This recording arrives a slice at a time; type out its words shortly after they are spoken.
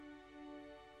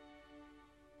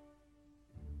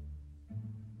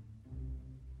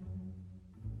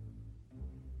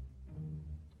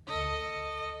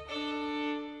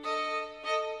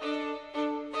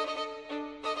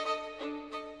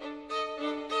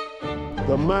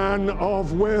The man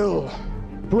of will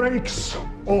breaks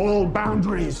all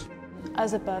boundaries.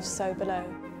 As above, so below.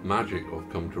 Magic, I've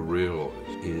come to realise,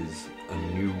 is a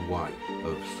new way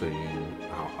of seeing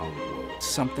our own world.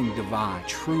 Something divine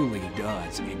truly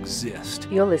does exist.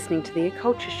 You're listening to the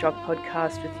Culture Shock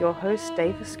podcast with your host,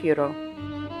 Dave Oscuro.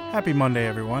 Happy Monday,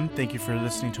 everyone. Thank you for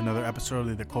listening to another episode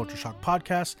of the Culture Shock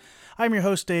podcast. I'm your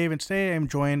host, Dave, and today I'm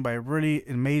joined by a really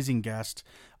amazing guest.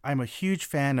 I'm a huge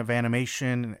fan of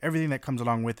animation and everything that comes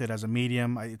along with it as a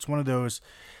medium. It's one of those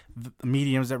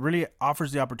mediums that really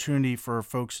offers the opportunity for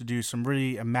folks to do some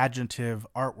really imaginative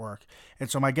artwork.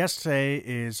 And so my guest today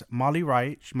is Molly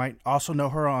Wright. You might also know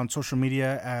her on social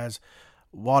media as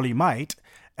Wally Might.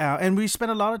 And we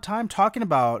spent a lot of time talking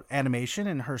about animation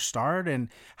and her start and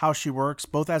how she works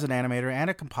both as an animator and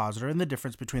a compositor and the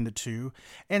difference between the two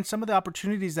and some of the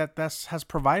opportunities that this has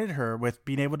provided her with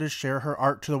being able to share her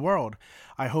art to the world.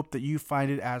 I hope that you find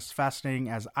it as fascinating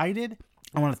as I did.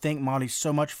 I want to thank Molly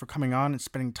so much for coming on and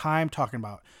spending time talking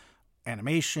about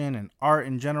animation and art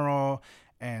in general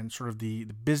and sort of the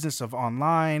business of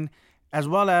online, as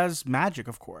well as magic,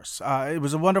 of course. It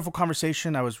was a wonderful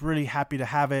conversation. I was really happy to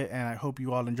have it, and I hope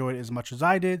you all enjoyed it as much as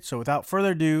I did. So without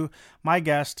further ado, my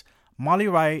guest, Molly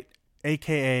Wright,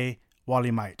 a.k.a.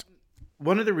 Wally Might.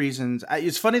 One of the reasons,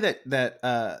 it's funny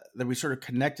that we sort of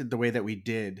connected the way that we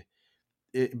did,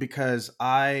 because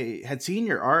I had seen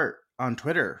your art on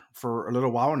Twitter for a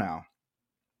little while now.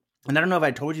 And I don't know if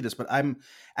I told you this, but I'm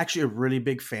actually a really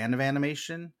big fan of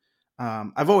animation.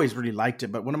 I've always really liked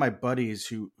it, but one of my buddies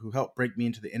who helped break me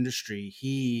into the industry,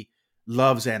 he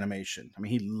loves animation. I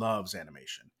mean, he loves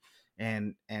animation,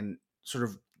 and sort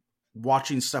of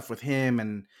watching stuff with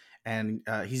him, and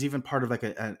he's even part of like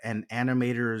an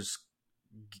animators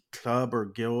club or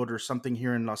guild or something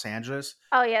here in Los Angeles.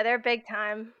 Oh yeah, they're big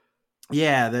time.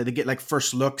 Yeah, they get like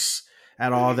first looks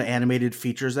at all the animated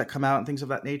features that come out and things of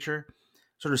that nature.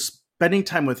 Sort of spending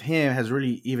time with him has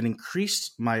really even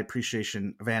increased my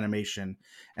appreciation of animation.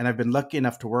 And I've been lucky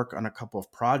enough to work on a couple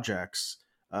of projects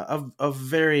of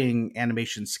varying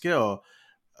animation skill.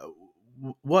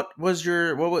 What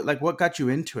got you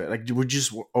into it? Like, were you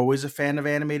just always a fan of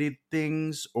animated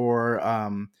things, or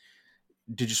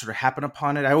did you sort of happen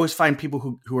upon it? I always find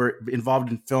people who are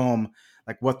involved in film,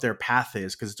 like what their path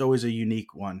is, because it's always a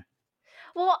unique one.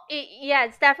 Well,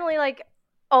 it's definitely like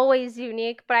always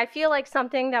unique, but I feel like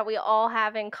something that we all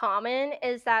have in common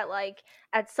is that like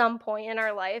at some point in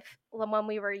our life when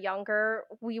we were younger,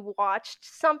 we watched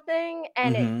something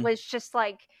and it was just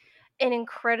like an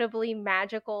incredibly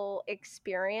magical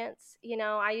experience. You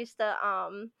know, I used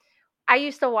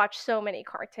to watch so many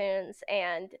cartoons,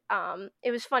 and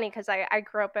it was funny because I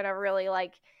grew up in a really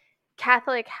like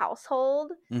Catholic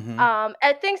household. And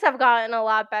things have gotten a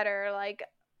lot better, like,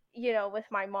 you know, with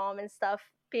my mom and stuff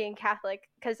being Catholic,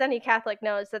 because any Catholic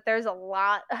knows that there's a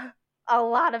lot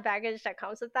of baggage that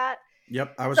comes with that.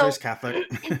 Yep, I was raised Catholic.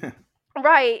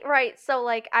 Right. So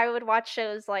like I would watch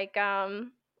shows like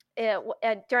during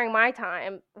my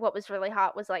time, what was really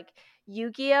hot was like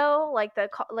Yu-Gi-Oh, like the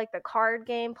card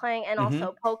game playing, and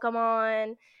also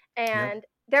Pokemon, and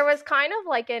there was kind of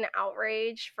like an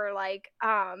outrage for like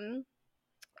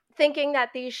thinking that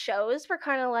these shows were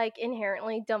kind of like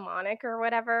inherently demonic or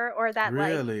whatever, or that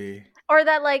really?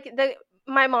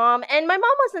 My mom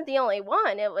wasn't the only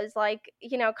one. It was like,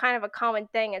 you know, kind of a common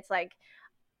thing. It's like,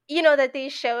 you know, that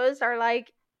these shows are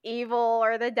like evil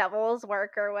or the devil's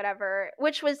work or whatever,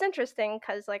 which was interesting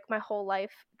because like my whole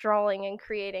life drawing and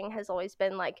creating has always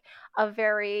been like a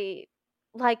very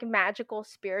like magical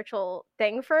spiritual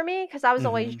thing for me, because I was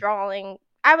always drawing.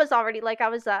 I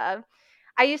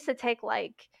used to take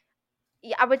like,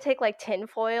 I would take like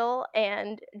tinfoil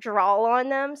and draw on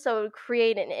them, so it would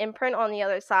create an imprint on the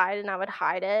other side, and I would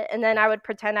hide it, and then I would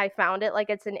pretend I found it like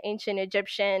it's an ancient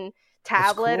Egyptian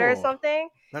tablet or something.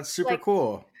 That's super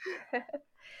cool.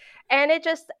 And it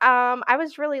just I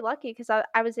was really lucky because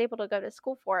I was able to go to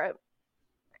school for it,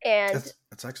 and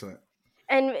that's excellent.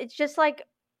 And it's just like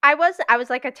I was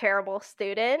like a terrible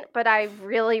student, but I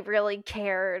really, really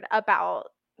cared about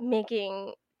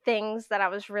making things that I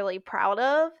was really proud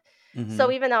of.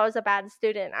 So even though I was a bad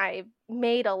student, I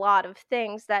made a lot of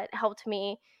things that helped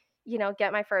me, you know,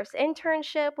 get my first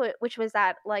internship, which was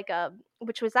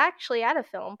actually at a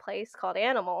film place called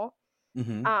Animal.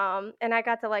 And I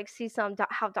got to like see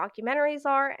how documentaries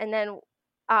are, and then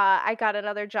I got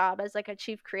another job as like a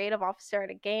chief creative officer at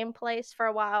a game place for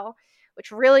a while,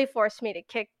 which really forced me to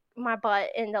kick my butt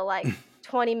into like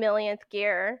 20 millionth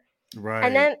gear. Right.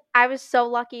 And then I was so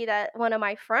lucky that one of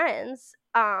my friends,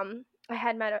 I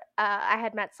had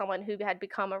met someone who had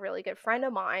become a really good friend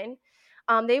of mine.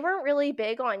 They weren't really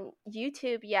big on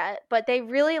YouTube yet, but they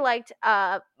really liked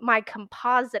my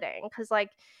compositing, because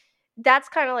like that's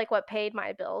kind of like what paid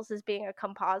my bills, is being a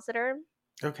compositor.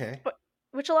 Okay.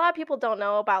 Which a lot of people don't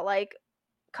know about, like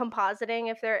compositing.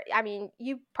 If they're, I mean,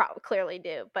 you probably clearly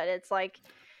do, but it's like,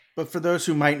 But for those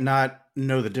who might not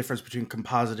know the difference between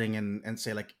compositing and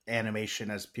say like animation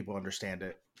as people understand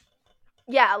it.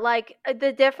 yeah, like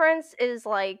the difference is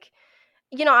like,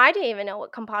 I didn't even know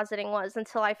what compositing was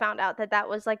until I found out that that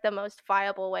was like the most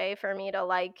viable way for me to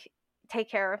like take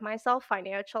care of myself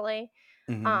financially.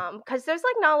 Mm-hmm. Because there's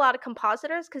like not a lot of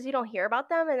compositors, because you don't hear about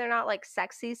them, and they're not like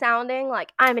sexy sounding.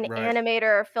 Like, I'm an Right. animator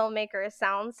or filmmaker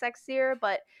sounds sexier,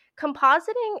 but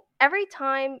compositing, every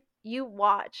time you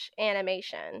watch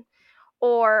animation,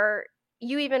 or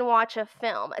you even watch a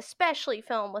film, especially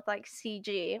film with like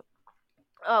CG,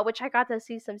 which I got to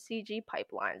see some CG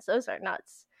pipelines. Those are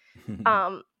nuts.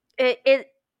 um it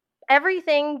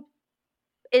everything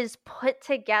is put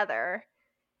together,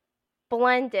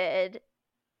 blended,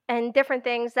 and different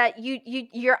things that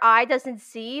your eye doesn't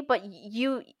see, but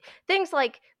things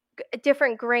like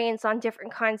different grains on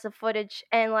different kinds of footage,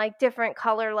 and like different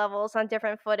color levels on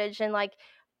different footage, and like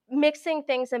mixing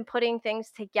things and putting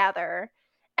things together,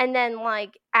 and then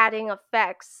like adding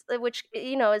effects, which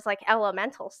is like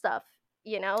elemental stuff,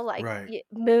 like Right.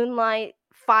 moonlight,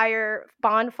 fire,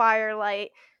 bonfire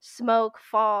light, smoke,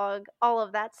 fog, all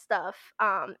of that stuff.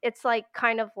 It's like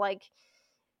kind of like,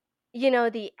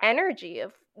 the energy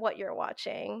of what you're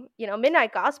watching.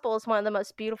 Midnight Gospel is one of the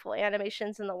most beautiful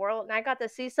animations in the world, and I got to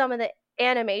see some of the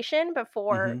animation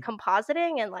before Mm-hmm.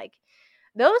 compositing, and like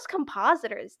those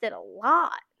compositors did a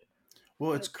lot.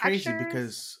 Well, The it's crazy textures.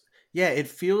 because yeah, it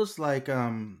feels like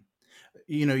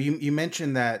you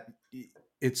mentioned that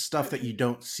it's stuff that you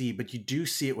don't see, but you do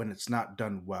see it when it's not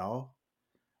done well,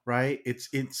 right? It's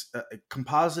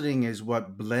compositing is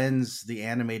what blends the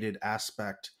animated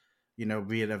aspect,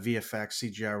 be it a VFX,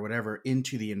 CGI, or whatever,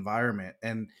 into the environment,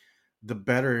 and the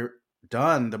better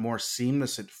done, the more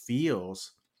seamless it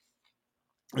feels.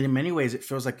 And in many ways, it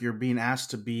feels like you're being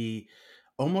asked to be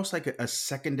almost like a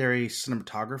secondary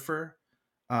cinematographer,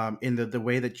 in the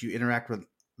way that you interact with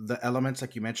the elements,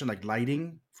 like you mentioned, like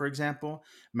lighting, for example,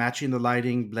 matching the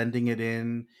lighting, blending it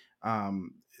in.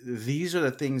 These are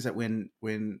the things that when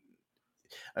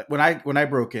I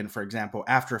broke in, for example,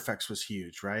 After Effects was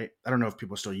huge, right? I don't know if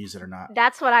people still use it or not.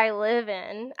 That's what I live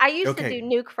in. I used to do Okay,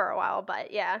 Nuke for a while,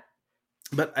 but yeah.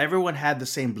 but everyone had the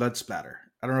same blood splatter.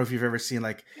 I don't know if you've ever seen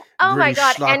like Oh my really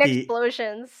god, and schlocky.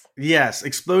 explosions. Yes,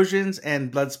 explosions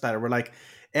and blood spatter were like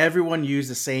everyone used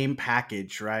the same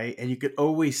package, right? And you could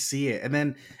always see it. And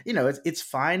then it's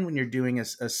fine when you're doing a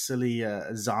silly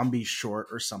zombie short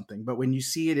or something, but when you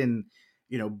see it in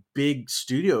big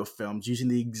studio films using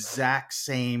the exact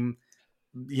same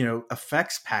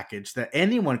effects package that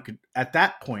anyone could at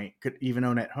that point could even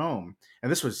own at home,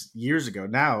 and this was years ago.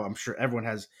 Now I'm sure everyone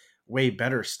has way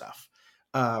better stuff.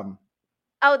 Um,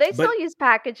 Oh, they but still use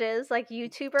packages like do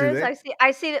YouTubers. they? I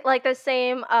see it like the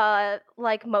same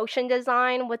like motion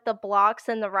design with the blocks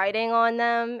and the writing on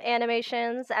them,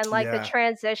 animations, and like the Yeah.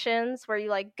 transitions where you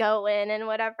like go in and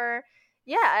whatever.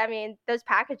 Yeah, I mean, those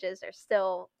packages are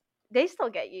still, they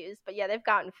still get used, but yeah, they've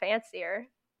gotten fancier.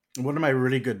 One of my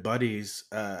really good buddies,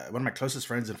 one of my closest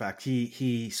friends, in fact,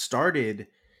 he started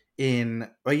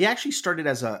he actually started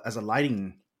as a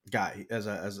lighting guy, as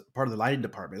part of the lighting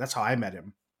department. That's how I met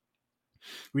him.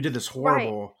 We did this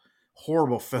Right.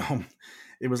 horrible film.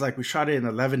 It was like we shot it in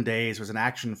 11 days. It was an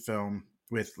action film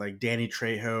with like Danny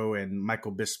Trejo and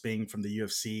Michael Bisping from the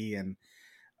UFC, and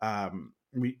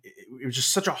it was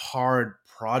just such a hard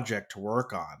project to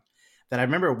work on that I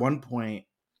remember at one point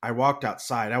I walked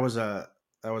outside. I was a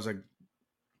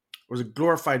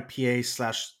glorified PA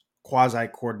slash quasi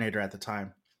coordinator at the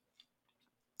time,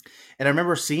 and I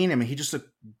remember seeing him, and he just looked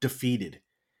defeated.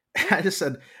 I just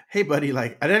said, "Hey, buddy,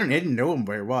 like I didn't know him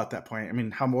very well at that point. I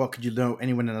mean, how well could you know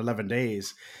anyone in 11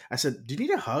 days?" I said, "Do you need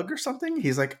a hug or something?"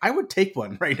 He's like, "I would take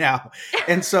one right now."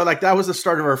 And so, like, that was the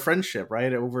start of our friendship,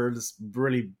 right? Over this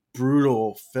really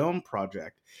brutal film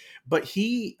project. But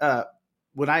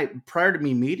prior to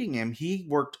me meeting him, he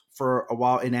worked for a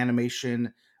while in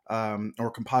animation,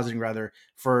 or compositing rather,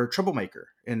 for Troublemaker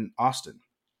in Austin.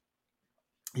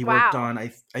 He worked Wow. on, I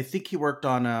think he worked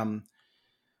on,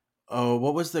 oh,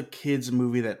 what was the kids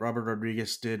movie that Robert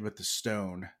Rodriguez did with the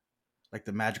stone, like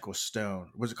the magical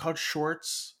stone? Was it called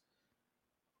Shorts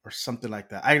or something like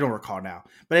that? I don't recall now.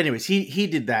 But anyways, he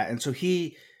did that, and so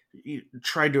he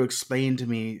tried to explain to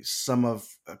me some of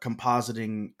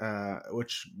compositing,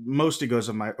 which mostly goes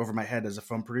over my head as a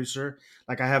film producer.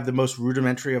 Like I have the most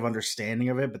rudimentary of understanding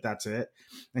of it, but that's it.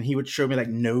 And he would show me like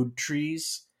node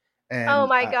trees Oh and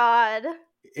my god.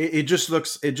 it just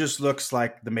looks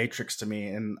like the Matrix to me,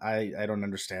 and I don't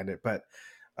understand it, but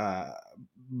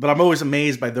I'm always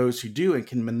amazed by those who do and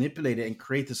can manipulate it and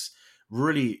create this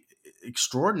really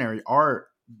extraordinary art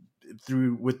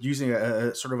with using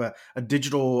a sort of a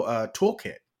digital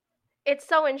toolkit. It's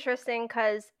so interesting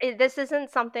because this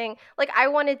isn't something like I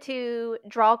wanted to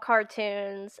draw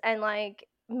cartoons and like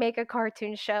make a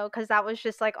cartoon show because that was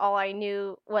just like all I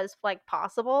knew was like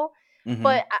possible. Mm-hmm.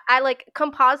 But I like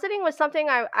compositing was something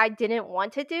I didn't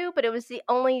want to do, but it was the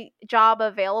only job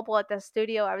available at the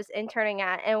studio I was interning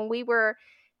at, and we were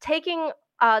taking.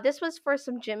 This was for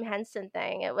some Jim Henson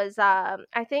thing. It was I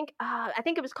think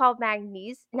it was called No,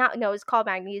 it was called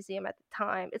Magnesium at the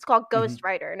time. It's called Mm-hmm.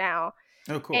 Ghostwriter now.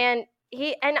 Oh, cool. And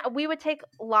we would take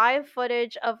live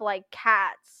footage of like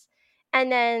cats,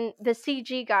 and then the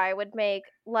CG guy would make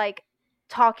like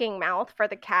talking mouth for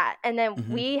the cat, and then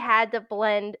Mm-hmm. we had to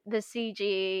blend the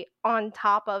CG on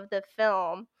top of the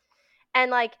film.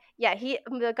 And like, yeah,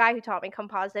 the guy who taught me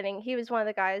compositing, he was one of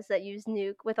the guys that used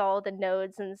Nuke with all the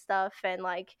nodes and stuff, and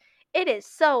like it is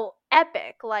so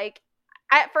epic. Like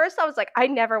at first I was like, I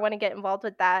never want to get involved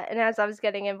with that, and as I was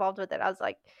getting involved with it, I was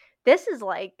like, this is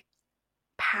like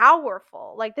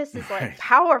powerful. Like this is like Right.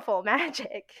 powerful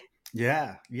magic.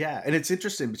 Yeah, and it's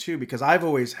interesting too because I've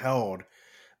always held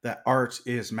that art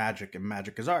is magic and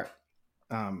magic is art,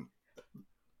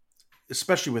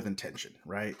 especially with intention,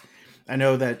 right? I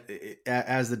know that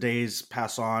as the days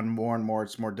pass on, more and more,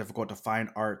 it's more difficult to find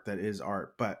art that is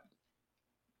art, but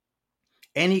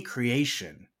any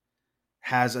creation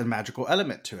has a magical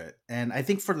element to it. And I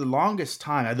think for the longest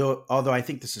time, although I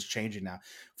think this is changing now,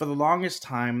 for the longest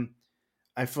time,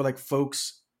 I feel like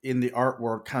folks in the art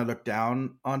world kind of look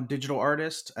down on digital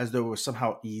artists as though it was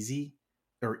somehow easy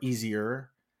or easier.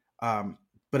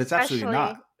 But it's absolutely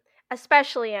not.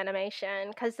 Especially animation,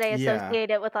 because they associate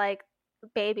it with like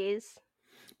babies.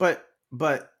 But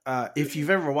if you've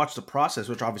ever watched the process,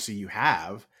 which obviously you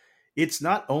have, it's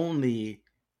not only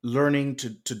learning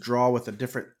to draw with a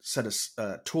different set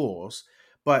of tools,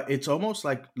 but it's almost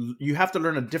like you have to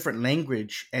learn a different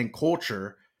language and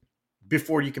culture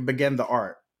before you can begin the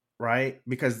art, right?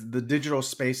 Because the digital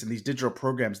space and these digital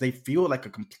programs, they feel like a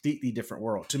completely different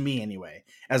world to me anyway,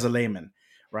 as a layman,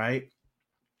 right?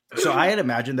 So I had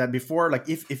imagined that before, like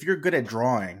if you're good at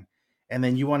drawing and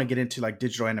then you want to get into like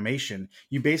digital animation,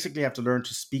 you basically have to learn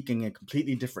to speak in a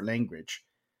completely different language.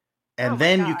 And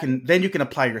then you can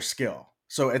apply your skill.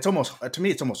 So it's almost, to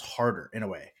me, it's almost harder in a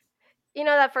way. You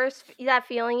know that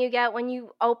feeling you get when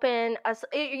you open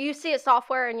you see a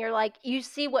software and you're like, you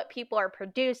see what people are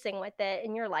producing with it,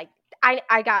 and you're like, I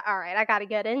got to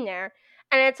get in there.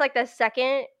 And it's like the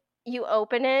second you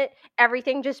open it,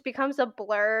 everything just becomes a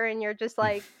blur, and you're just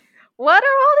like, what are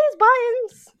all these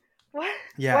buttons?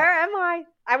 Where am I?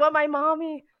 I want my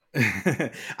mommy.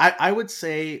 I would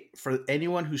say for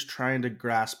anyone who's trying to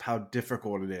grasp how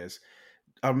difficult it is,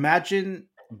 imagine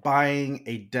buying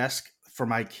a desk from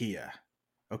IKEA,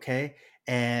 okay?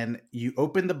 And you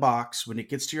open the box when it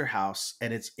gets to your house,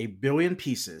 and it's 1 billion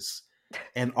pieces,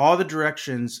 and all the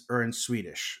directions are in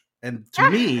Swedish. And to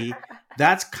me,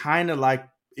 that's kind of like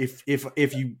if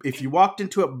you walked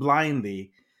into it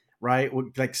blindly, right?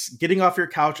 Like getting off your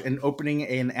couch and opening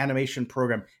an animation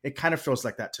program, it kind of feels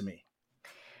like that to me.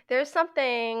 There's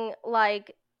something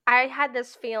like, I had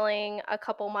this feeling a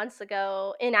couple months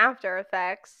ago in After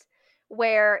Effects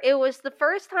where it was the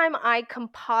first time I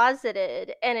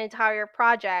composited an entire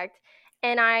project,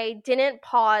 and I didn't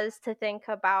pause to think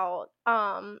about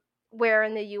where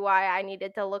in the UI I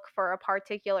needed to look for a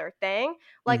particular thing.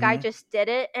 Like I just did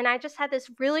it, and I just had this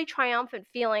really triumphant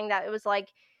feeling that it was like,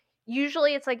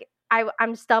 usually it's like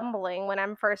I'm stumbling when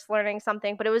I'm first learning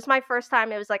something, but it was my first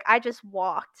time. It was like I just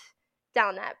walked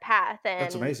down that path, and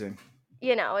that's amazing.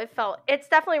 You know, it's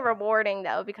definitely rewarding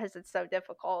though, because it's so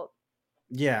difficult.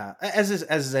 Yeah, as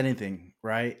is anything,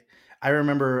 right? I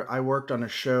remember I worked on a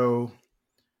show.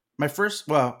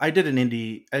 I did an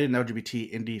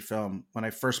LGBT indie film when I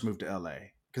first moved to LA,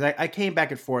 because I came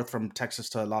back and forth from Texas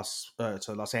to Los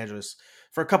Angeles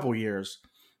for a couple of years.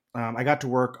 I got to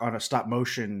work on a stop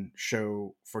motion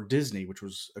show for Disney, which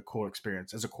was a cool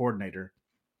experience as a coordinator.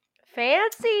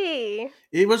 Fancy.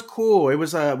 It was cool. It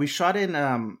was we shot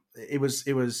in it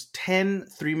was 10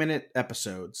 3-minute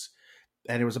episodes,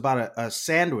 and it was about a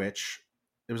sandwich.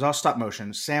 It was all stop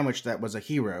motion sandwich that was a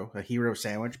hero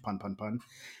sandwich, pun,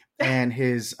 and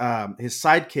his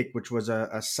sidekick, which was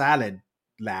a salad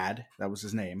lad, that was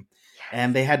his name. Yes.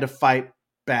 And they had to fight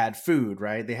bad food,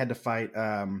 right? They had to fight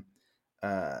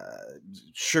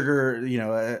sugar,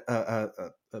 a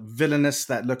villainous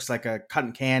that looks like a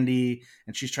cotton candy,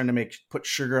 and she's trying to put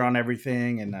sugar on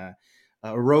everything, and a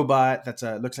robot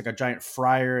looks like a giant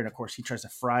fryer, and of course he tries to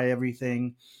fry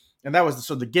everything. And that was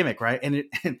the gimmick, right? And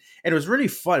it was really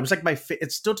fun. It was like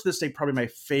it's still to this day probably my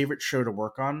favorite show to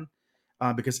work on,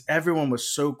 because everyone was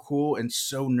so cool and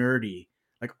so nerdy.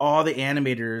 Like all the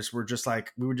animators were just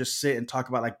like, we would just sit and talk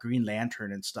about like Green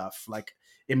Lantern and stuff, like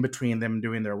in between them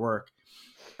doing their work.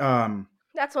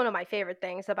 That's one of my favorite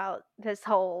things about this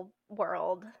whole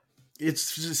world. It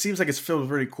seems like it's filled with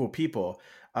really cool people.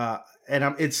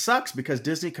 And it sucks because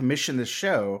Disney commissioned this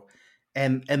show.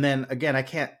 And then again, I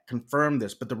can't confirm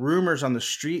this, but the rumors on the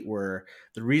street were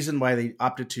the reason why they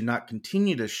opted to not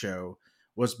continue the show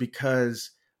was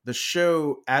because the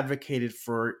show advocated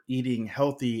for eating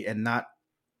healthy and not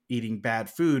eating bad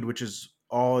food, which is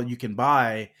all you can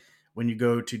buy when you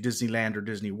go to Disneyland or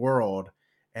Disney World.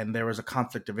 And there was a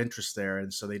conflict of interest there.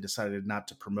 And so they decided not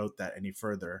to promote that any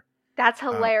further. That's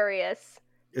hilarious.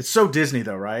 It's so Disney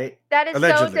though, right? That is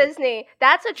Allegedly. So Disney.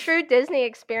 That's a true Disney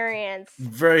experience.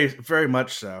 Very, very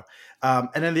much so. And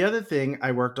then the other thing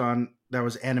I worked on that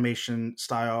was animation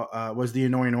style was The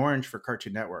Annoying Orange for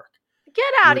Cartoon Network.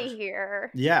 Get out of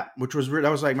here. Yeah, which was that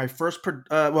was like my first.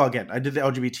 Well, again, I did the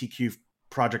LGBTQ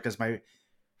project as my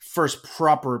first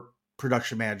proper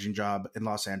production managing job in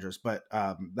Los Angeles, but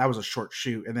that was a short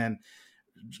shoot. And then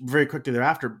very quickly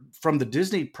thereafter, from the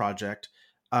Disney project,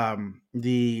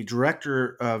 the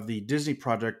director of the Disney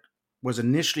project was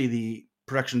initially the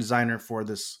production designer for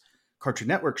this Cartoon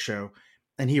Network show,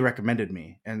 and he recommended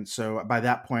me. And so by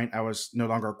that point, I was no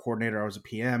longer a coordinator, I was a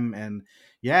PM. And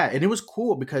yeah, and it was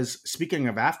cool because speaking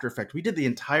of After Effects, we did the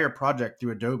entire project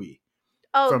through Adobe.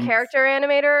 Oh, character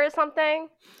animator or something?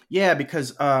 Yeah,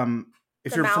 because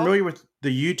if you're familiar with the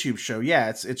YouTube show, yeah,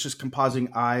 it's just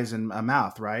compositing eyes and a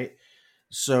mouth, right?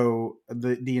 So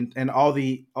all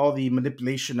the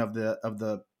manipulation of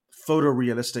the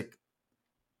photorealistic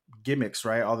gimmicks,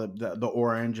 right? All the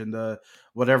orange and the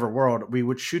whatever world, we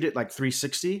would shoot it like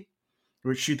 360. We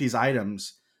would shoot these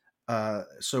items.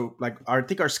 So like I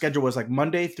think our schedule was like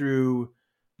Monday through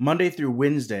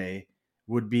Wednesday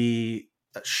would be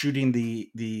shooting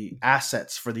the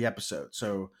assets for the episode.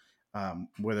 So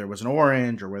whether it was an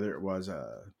orange or whether it was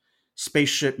a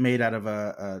spaceship made out of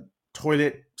a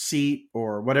toilet seat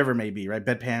or whatever it may be, right?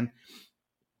 Bedpan.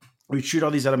 We'd shoot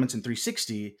all these elements in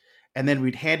 360 and then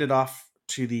we'd hand it off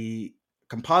to the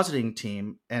compositing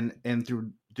team and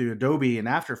through Adobe and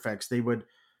After Effects, they would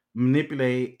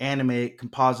manipulate, animate,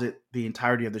 composite the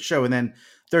entirety of the show. And then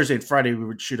Thursday and Friday, we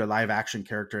would shoot a live action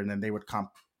character and then they would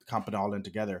comp it all in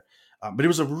together. But it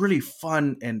was a really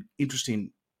fun and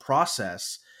interesting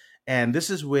process. And this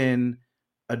is when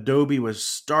Adobe was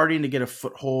starting to get a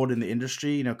foothold in the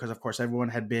industry, because of course everyone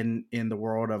had been in the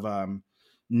world of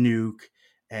Nuke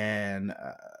and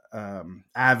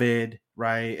Avid,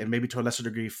 right? And maybe to a lesser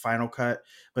degree Final Cut.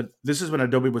 But this is when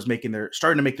Adobe was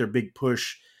starting to make their big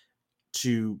push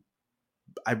to,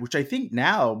 which I think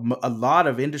now a lot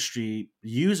of industry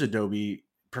use Adobe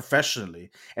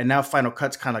professionally. And now Final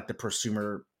Cut's kind of like the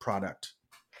prosumer product.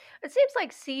 It seems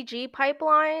like CG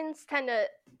pipelines tend to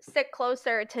stick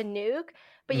closer to Nuke.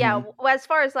 But yeah, as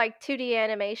far as like 2D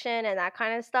animation and that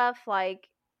kind of stuff, like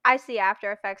I see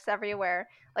After Effects everywhere.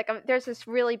 Like there's this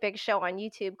really big show on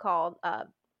YouTube called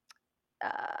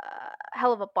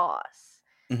Hell of a Boss.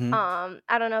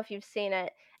 I don't know if you've seen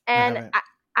it. And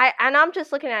I'm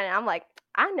just looking at it. I'm like,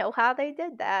 I know how they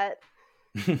did that.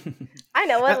 I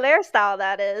know what their style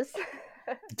that is.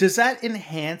 Does that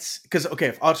enhance? Because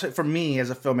I'll say for me as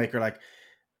a filmmaker, like,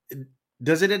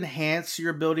 does it enhance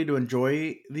your ability to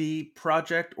enjoy the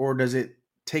project, or does it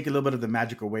take a little bit of the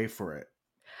magic away for it?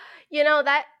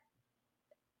 That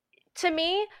to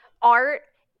me,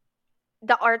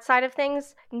 the art side of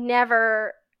things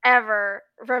never ever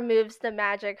removes the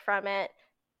magic from it.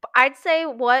 I'd say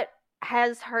what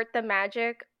has hurt the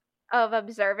magic of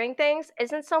observing things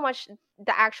isn't so much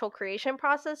the actual creation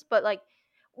process, but like,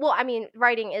 well, I mean,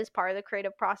 writing is part of the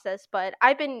creative process, but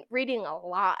I've been reading a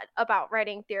lot about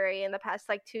writing theory in the past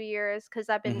like 2 years because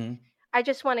I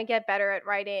just want to get better at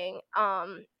writing.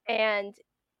 And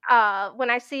when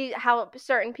I see how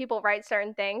certain people write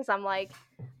certain things, I'm like,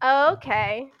 oh,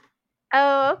 okay,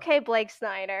 Blake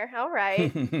Snyder, all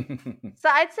right. So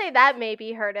I'd say that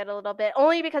maybe hurt it a little bit,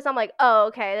 only because I'm like, oh,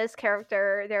 okay, this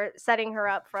character, they're setting her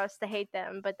up for us to hate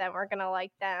them, but then we're gonna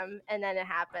like them, and then it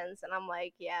happens, and I'm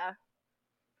like, yeah.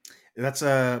 That's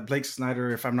Blake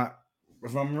Snyder, if I'm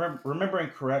remembering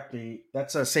correctly,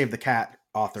 that's a Save the Cat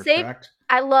author, correct?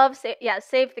 I love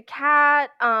Save the Cat,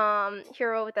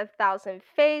 Hero with 1,000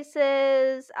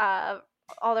 Faces,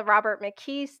 all the Robert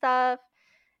McKee stuff.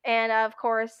 And of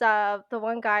course, the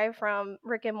one guy from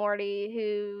Rick and Morty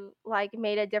who like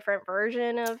made a different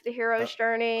version of the hero's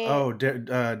journey.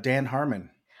 Dan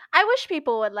Harmon. I wish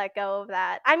people would let go of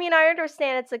that. I mean, I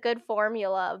understand it's a good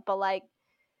formula, but like,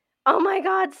 oh my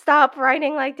God, stop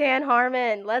writing like Dan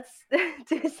Harmon. Let's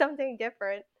do something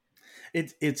different.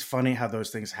 It's funny how those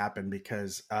things happen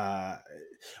because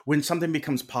when something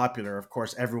becomes popular, of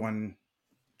course, everyone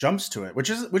jumps to it, which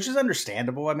is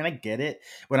understandable. I mean, I get it.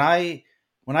 When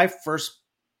I first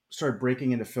started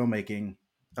breaking into filmmaking,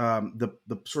 the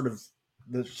sort of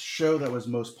the show that was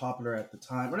most popular at the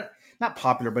time, or not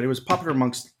popular, but it was popular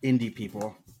amongst indie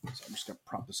people. So I'm just gonna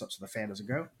prop this up so the fan doesn't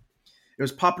go. It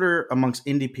was popular amongst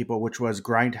indie people, which was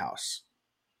Grindhouse.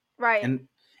 Right.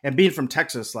 And being from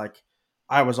Texas, like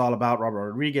I was all about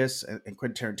Robert Rodriguez and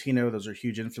Quentin Tarantino. Those are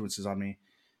huge influences on me.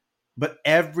 But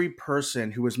every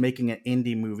person who was making an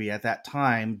indie movie at that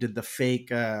time did the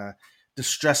fake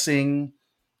distressing,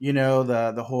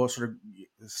 the whole sort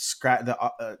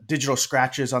of digital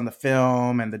scratches on the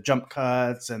film and the jump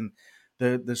cuts and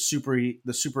the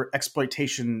super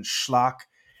exploitation schlock.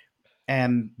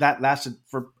 And that lasted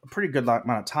for a pretty good amount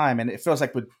of time. And it feels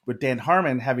like with Dan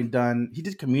Harmon he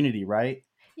did Community, right?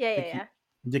 Yeah.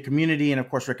 He did Community and of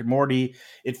course Rick and Morty.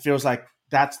 It feels like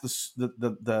that's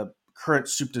the current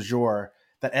soup du jour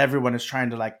that everyone is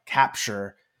trying to like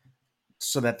capture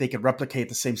so that they could replicate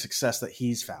the same success that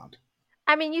he's found.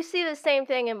 I mean, you see the same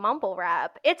thing in mumble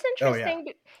rap. It's interesting.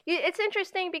 Oh, yeah. It's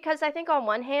interesting because I think on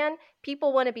one hand,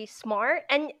 people want to be smart,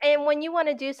 and when you want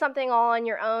to do something all on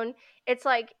your own, it's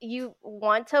like you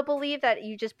want to believe that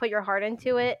you just put your heart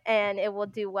into it and it will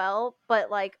do well. But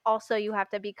like also, you have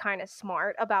to be kind of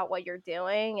smart about what you're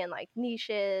doing and like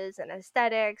niches and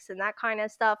aesthetics and that kind of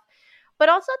stuff. But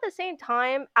also at the same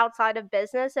time, outside of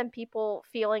business and people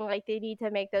feeling like they need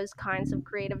to make those kinds of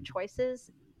creative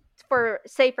choices for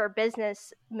safer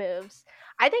business moves,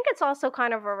 I think it's also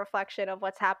kind of a reflection of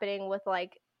what's happening with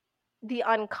like the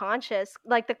unconscious,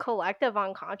 like the collective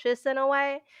unconscious in a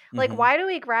way. Like, why do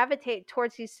we gravitate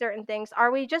towards these certain things?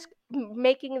 Are we just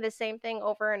making the same thing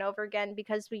over and over again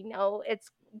because we know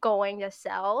it's going to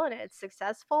sell and it's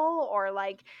successful? Or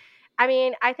like, I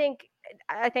mean, I think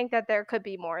that there could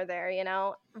be more there,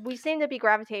 we seem to be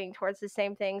gravitating towards the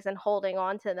same things and holding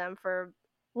on to them for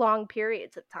long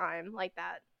periods of time like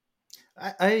that.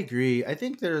 I agree. I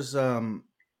think there's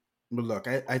look,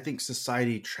 I think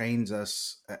society trains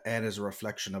us and is a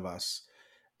reflection of us.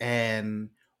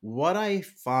 And what I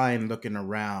find looking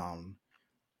around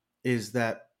is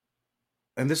that,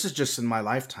 and this is just in my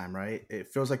lifetime, right? It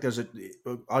feels like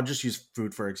I'll just use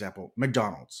food, for example,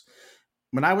 McDonald's.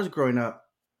 When I was growing up,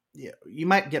 you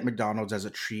might get McDonald's as a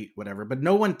treat, whatever, but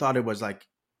no one thought it was like,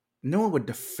 no one would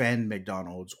defend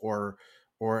McDonald's or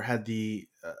had the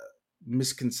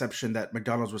misconception that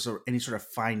McDonald's was any sort of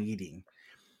fine eating.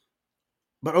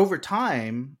 But over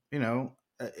time,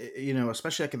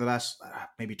 especially like in the last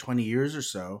maybe 20 years or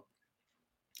so,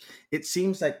 it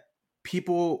seems like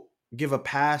people give a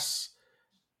pass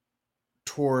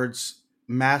towards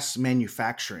mass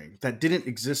manufacturing that didn't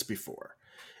exist before.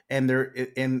 And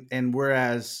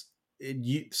whereas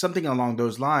something along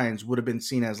those lines would have been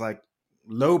seen as like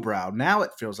lowbrow, now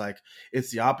it feels like it's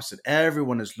the opposite.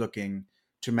 Everyone is looking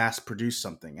to mass produce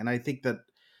something. And I think that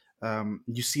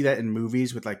you see that in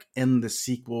movies with like in the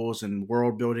sequels and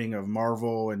world building of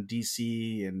Marvel and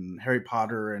DC and Harry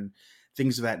Potter and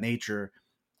things of that nature.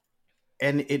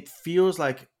 And it feels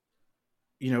like,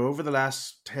 over the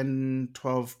last 10,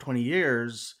 12, 20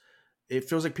 years, it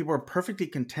feels like people are perfectly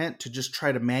content to just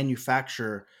try to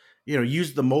manufacture,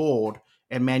 use the mold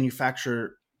and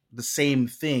manufacture the same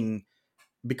thing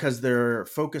because their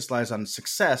focus lies on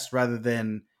success rather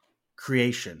than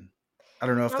creation. I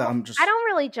don't know if I don't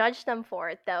really judge them for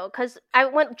it though, because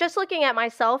just looking at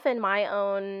myself and my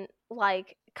own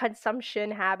like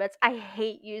consumption habits. I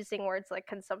hate using words like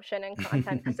consumption and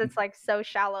content because it's like so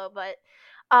shallow. But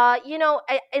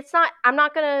it's not. I'm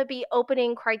not gonna be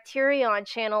opening Criterion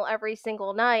Channel every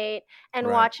single night and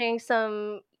watching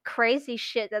some crazy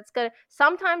shit that's gonna.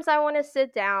 Sometimes I want to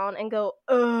sit down and go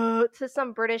to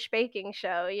some British baking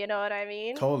show. You know what I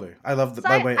mean? Totally. I love the.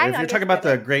 By the way, if you're talking about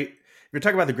the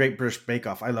Great British Bake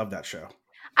Off, I love that show.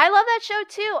 I love that show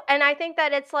too, and I think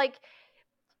that it's like,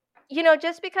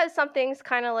 just because something's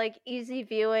kind of like easy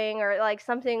viewing or like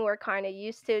something we're kind of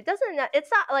used to,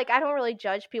 it's not like I don't really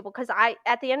judge people because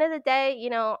at the end of the day,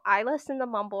 I listen to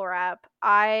mumble rap.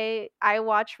 I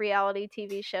watch reality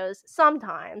TV shows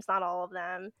sometimes, not all of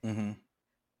them,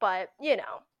 but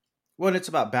Well, it's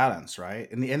about balance, right?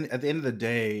 At the end of the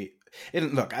day,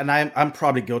 and look, and I'm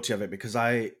probably guilty of it because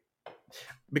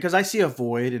because I see a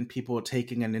void in people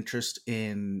taking an interest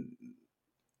in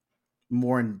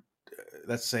more in,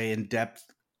 let's say, in depth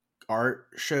art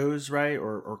shows, right?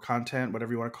 Or content,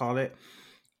 whatever you want to call it.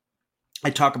 I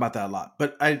talk about that a lot,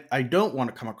 but I don't want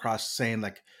to come across saying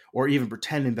like, or even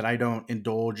pretending that I don't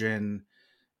indulge in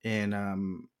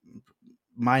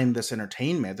mindless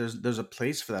entertainment. There's a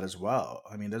place for that as well.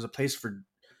 I mean, there's a place for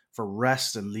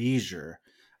rest and leisure.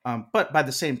 But by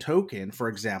the same token, for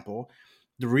example,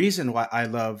 the reason why I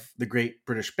love the Great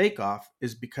British Bake Off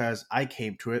is because I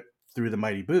came to it through the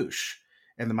Mighty Boosh.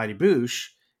 And the Mighty Boosh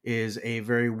is a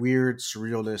very weird,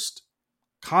 surrealist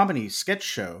comedy sketch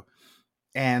show.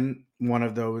 And one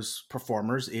of those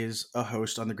performers is a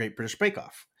host on the Great British Bake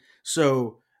Off.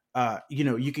 So,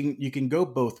 you can go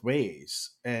both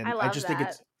ways. And I I love just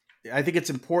that. I think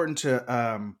it's important to,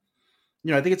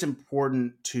 I think it's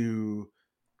important to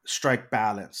strike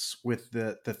balance with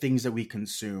the things that we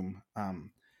consume.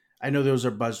 I know those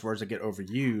are buzzwords that get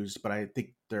overused, but I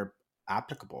think they're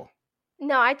applicable.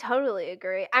 No, I totally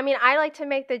agree. I mean, I like to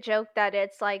make the joke that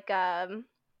it's like a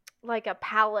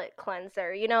palate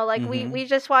cleanser. You know, like Mm-hmm. we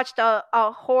just watched a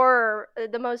horror,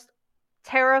 the most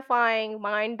terrifying,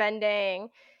 mind-bending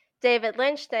David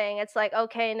Lynch thing. It's like,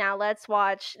 okay, now let's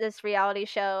watch this reality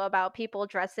show about people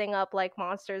dressing up like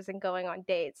monsters and going on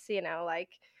dates, you know, like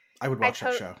I would I watch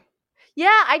that show.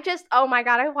 yeah, oh my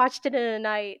god, I watched it in a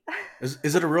night.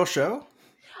 Is it a real show?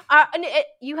 And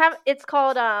it's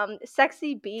called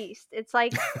Sexy Beast. It's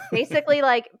like basically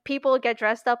like people get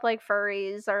dressed up like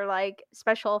furries or like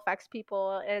special effects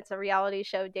people, and it's a reality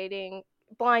show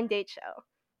blind date show.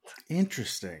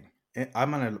 Interesting.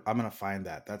 I'm gonna find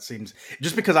that. That seems,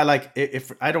 just because I like,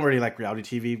 if I don't really like reality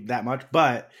TV that much,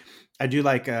 but I do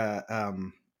like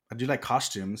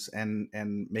costumes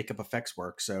and makeup effects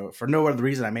work. So for no other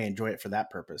reason, I may enjoy it for that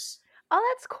purpose.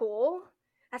 Oh, that's cool.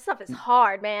 That stuff is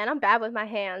hard, man. I'm bad with my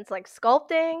hands. Like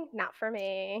sculpting, not for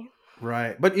me.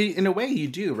 Right, but in a way, you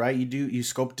do, right? You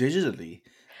sculpt digitally.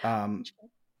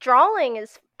 Drawing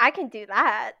is, I can do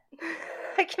that.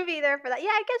 I can be there for that. Yeah,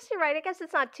 I guess you're right. I guess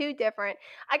it's not too different.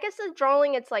 I guess the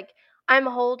drawing, it's like I'm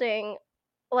holding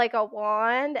like a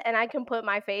wand and I can put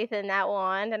my faith in that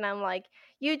wand and I'm like,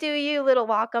 you do you, little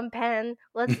Wacom pen.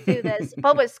 Let's do this.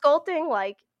 But with sculpting,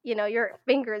 like, you know, your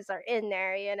fingers are in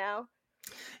there, you know?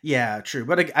 Yeah, true.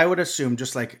 But I would assume,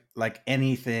 just like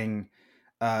anything,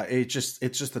 it's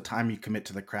just the time you commit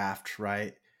to the craft,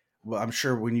 right? Well, I'm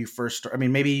sure when you first start, I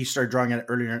mean, maybe you started drawing at an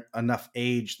earlier enough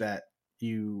age that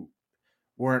you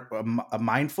weren't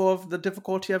mindful of the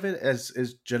difficulty of it, as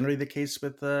is generally the case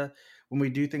with when we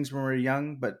do things when we're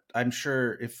young. But I'm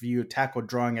sure if you tackle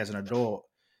drawing as an adult,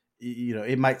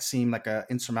 it might seem like an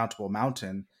insurmountable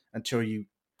mountain until you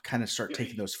kind of start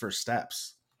taking those first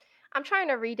steps. I'm trying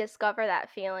to rediscover that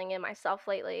feeling in myself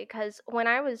lately because when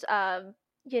I was,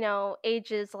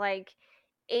 ages like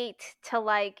 8 to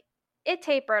like, it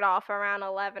tapered off around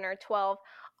 11 or 12.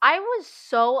 I was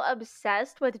so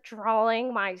obsessed with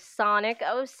drawing my Sonic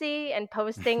OC and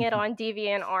posting it on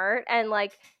DeviantArt and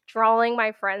like drawing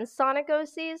my friends' Sonic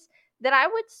OCs that I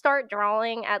would start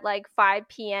drawing at like 5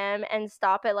 p.m. and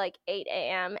stop at like 8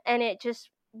 a.m. And it just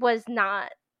was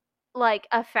not like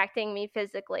affecting me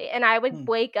physically. And I would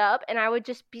wake up and I would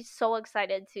just be so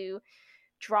excited to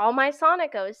draw my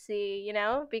Sonic OC, you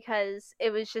know, because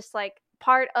it was just like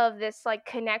part of this like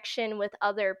connection with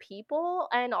other people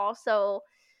and also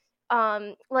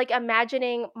like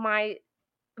imagining my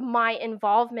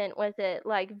involvement with it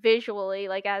like visually,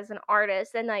 like as an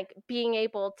artist, and like being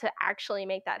able to actually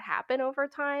make that happen over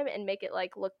time and make it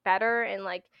like look better. And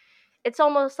like it's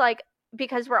almost like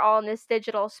because we're all in this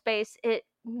digital space, it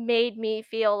made me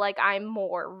feel like I'm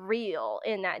more real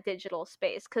in that digital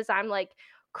space because I'm like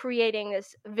creating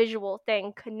this visual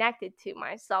thing connected to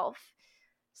myself.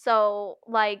 So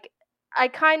like I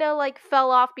kind of like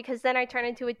fell off because then I turned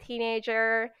into a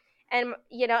teenager and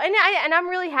I'm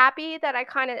really happy that I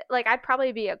kind of like I'd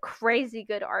probably be a crazy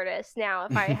good artist now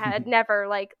if I had never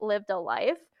like lived a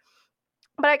life.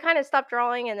 But I kind of stopped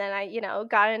drawing and then I,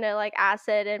 got into like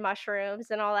acid and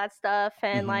mushrooms and all that stuff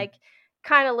and like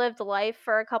kind of lived life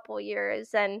for a couple years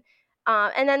and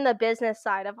then the business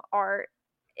side of art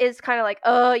is kind of like,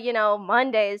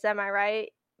 Mondays, am I right?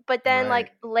 But then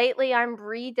like lately I'm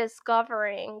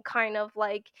rediscovering kind of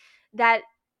like that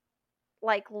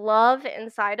like love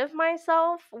inside of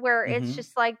myself where it's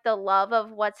just like the love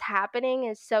of what's happening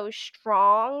is so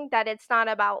strong that it's not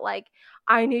about like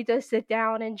I need to sit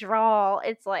down and draw.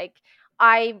 It's like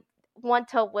I want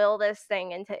to will this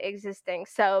thing into existing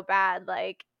so bad.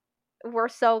 Like we're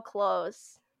so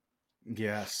close.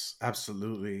 Yes,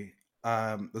 absolutely.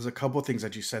 There's a couple of things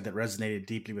that you said that resonated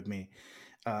deeply with me.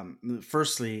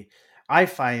 Firstly, I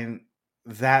find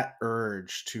that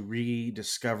urge to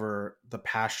rediscover the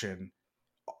passion,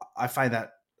 I find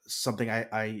that something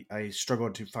I struggle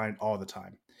to find all the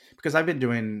time, because I've been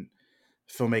doing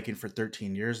filmmaking for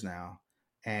 13 years now.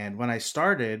 And when I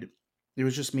started, it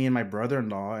was just me and my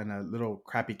brother-in-law and a little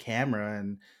crappy camera,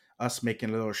 and us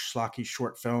making little schlocky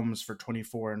short films for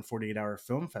 24 and 48-hour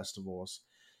film festivals.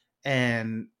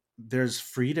 And there's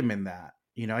freedom in that.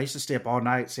 I used to stay up all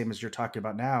night, same as you're talking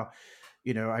about now.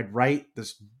 I'd write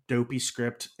this dopey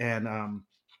script and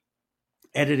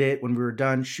edit it when we were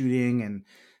done shooting, and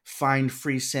find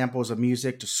free samples of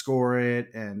music to score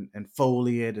it, and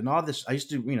Foley it and all this. I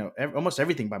used to do, almost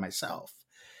everything by myself.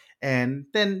 And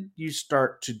then you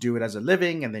start to do it as a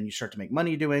living, and then you start to make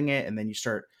money doing it. And then you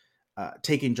start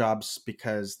taking jobs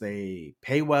because they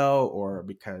pay well, or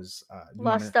because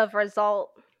lust of result.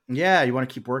 Yeah, you want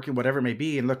to keep working, whatever it may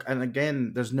be. And look, and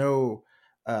again, there's no,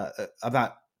 I'm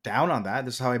not down on that.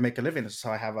 This is how I make a living. This is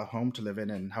how I have a home to live in,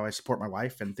 and how I support my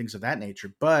wife and things of that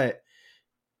nature. But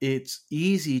it's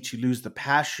easy to lose the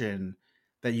passion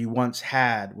that you once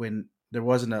had when there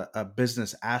wasn't a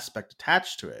business aspect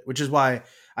attached to it, which is why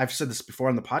I've said this before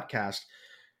on the podcast.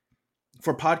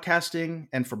 For podcasting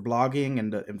and for blogging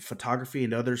and photography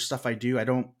and other stuff I do, I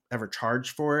don't ever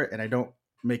charge for it, and I don't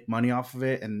make money off of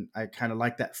it. And I kind of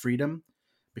like that freedom,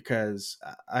 because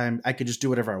I could just do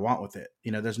whatever I want with it.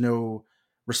 There's no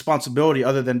responsibility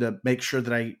other than to make sure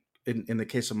that in the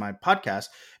case of my podcast,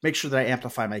 make sure that I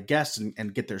amplify my guests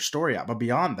and get their story out. But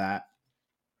beyond that,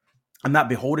 I'm not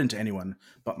beholden to anyone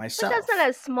but myself. But doesn't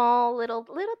a small little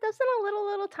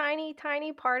tiny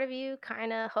part of you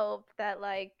kind of hope that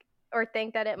or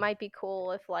think that it might be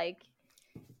cool if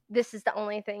this is the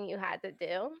only thing you had to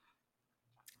do?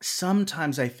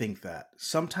 Sometimes I think that.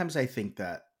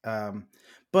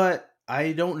 But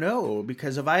I don't know,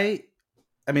 because if I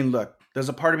mean, look, there's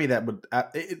a part of me that would,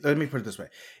 let me put it this way.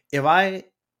 If I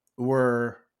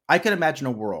could imagine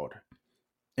a world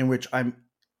in which I'm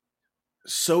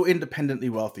so independently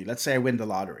wealthy. Let's say I win the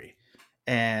lottery,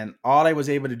 and all I was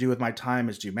able to do with my time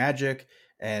is do magic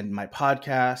and my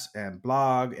podcast and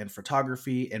blog and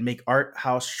photography and make art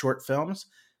house short films.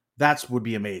 That would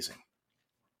be amazing.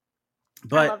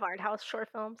 But I love art house short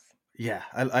films. Yeah,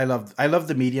 I love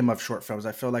the medium of short films.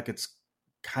 I feel like it's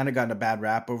kind of gotten a bad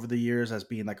rap over the years as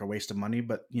being like a waste of money.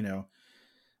 But,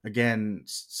 again,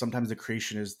 sometimes the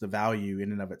creation is the value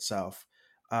in and of itself.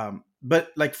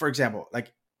 But for example,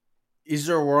 is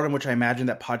there a world in which I imagine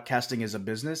that podcasting is a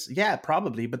business? Yeah,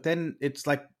 probably. But then it's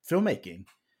like filmmaking,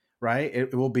 right?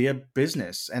 It will be a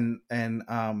business. And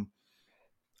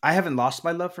I haven't lost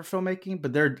my love for filmmaking,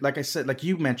 but there, like I said, like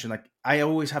you mentioned, I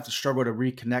always have to struggle to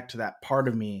reconnect to that part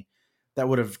of me that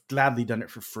would have gladly done it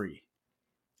for free.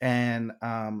 And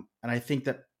I think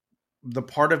that the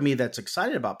part of me that's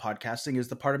excited about podcasting is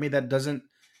the part of me that doesn't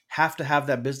have to have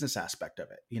that business aspect of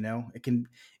it.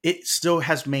 It still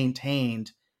has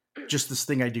maintained just this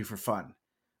thing I do for fun.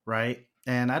 Right.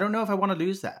 And I don't know if I want to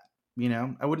lose that.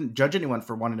 I wouldn't judge anyone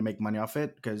for wanting to make money off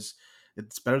it, because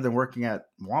it's better than working at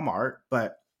Walmart,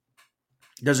 but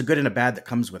there's a good and a bad that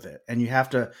comes with it. And you have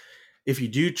to, if you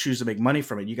do choose to make money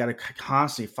from it, you got to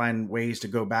constantly find ways to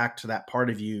go back to that part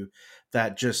of you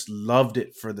that just loved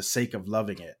it for the sake of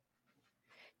loving it.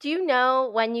 Do you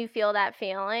know when you feel that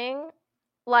feeling?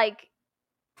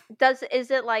 Is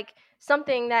it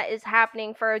something that is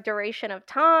happening for a duration of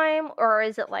time, or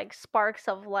is it like sparks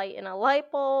of light in a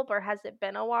light bulb, or has it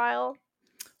been a while?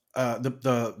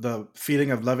 The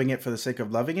feeling of loving it for the sake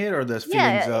of loving it, or the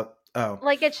feelings of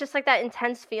it's just like that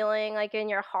intense feeling in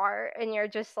your heart, and you're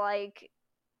just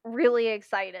really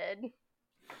excited.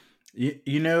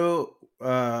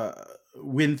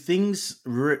 When things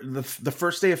the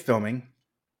first day of filming,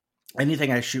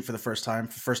 anything I shoot for the first time,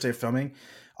 first day of filming,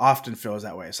 often feels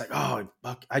that way. It's like, oh,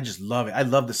 I just love it. I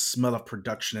love the smell of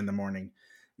production in the morning.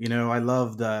 I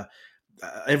love the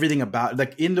everything about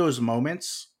in those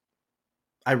moments.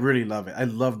 I really love it. I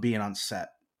love being on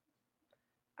set.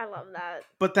 I love that.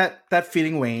 But that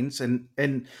feeling wanes,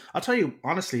 and I'll tell you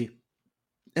honestly,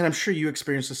 and I'm sure you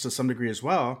experience this to some degree as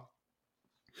well.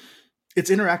 It's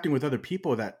interacting with other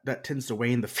people that tends to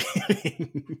wane the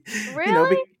feeling.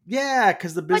 Really?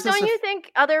 Because the business. But don't you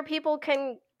think other people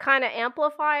can kind of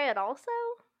amplify it also?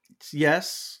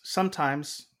 Yes,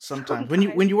 sometimes.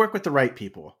 When you work with the right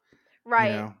people,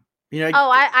 right?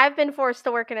 I've been forced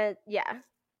to work in a You know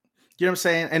what I'm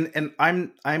saying? And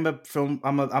I'm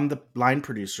the line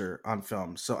producer on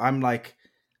film. So I'm like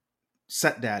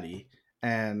set daddy,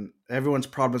 and everyone's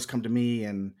problems come to me,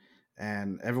 and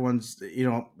everyone's,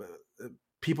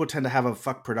 people tend to have a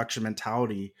fuck production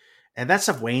mentality, and that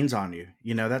stuff wanes on you.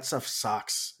 That stuff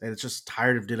sucks. And it's just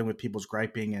tired of dealing with people's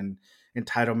griping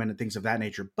entitlement and things of that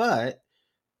nature. But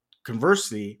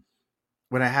conversely,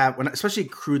 when especially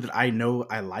crew that I know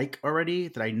I like already,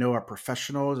 that I know are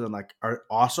professionals and like are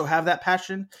also have that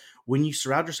passion, when you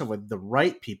surround yourself with the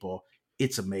right people,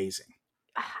 it's amazing.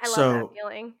 I love that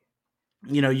feeling.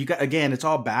 You got, again, it's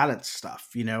all balance stuff.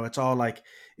 It's all like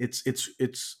it's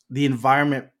the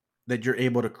environment that you're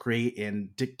able to create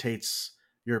and dictates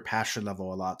your passion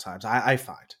level a lot of times. I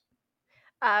find.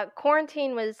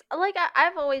 Quarantine was like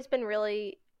I've always been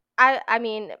really I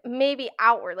mean maybe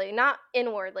outwardly, not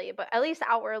inwardly, but at least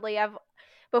outwardly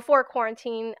before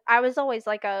quarantine I was always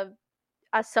like a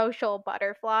social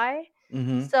butterfly.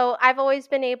 Mm-hmm. So I've always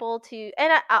been able to,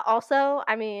 and I also,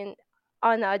 I mean,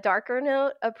 on a darker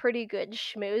note, a pretty good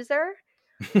schmoozer.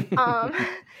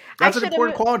 That's an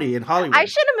important quality in Hollywood. I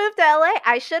should have moved to LA.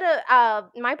 I should have.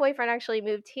 My boyfriend actually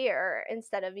moved here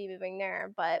instead of me moving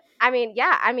there. But I mean,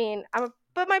 yeah. I mean,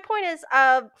 but my point is,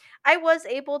 I was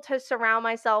able to surround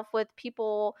myself with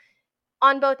people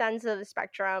on both ends of the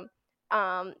spectrum.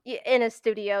 In a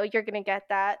studio, you're gonna get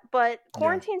that. But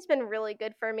quarantine's been really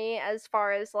good for me as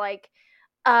far as like,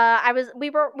 we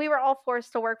were all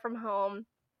forced to work from home,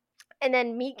 and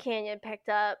then Meat Canyon picked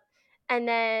up, and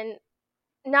then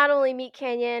not only Meat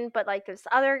Canyon, but like this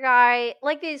other guy,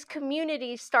 like these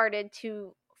communities started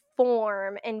to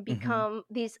form and become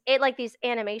these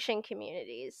animation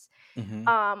communities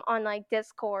on like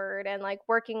Discord, and like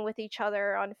working with each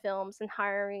other on films and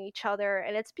hiring each other,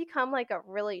 and it's become like a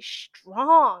really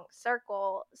strong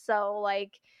circle. So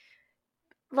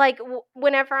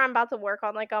whenever I'm about to work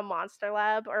on like a Monster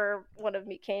Lab or one of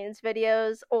Meat Canyon's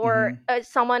videos, or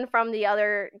someone from the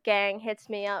other gang hits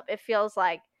me up, it feels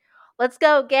like, let's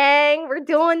go, gang, we're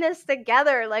doing this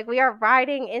together, like we are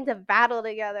riding into battle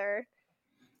together.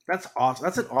 That's awesome.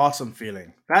 That's an awesome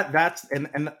feeling. That's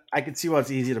and I can see why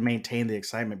it's easy to maintain the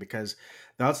excitement, because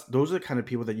those are the kind of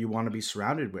people that you want to be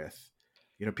surrounded with.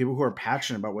 People who are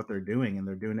passionate about what they're doing, and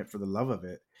they're doing it for the love of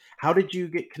it. How did you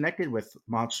get connected with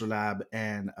Monster Lab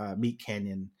and Meat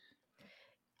Canyon?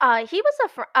 He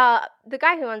was the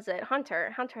guy who owns it,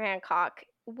 Hunter Hancock.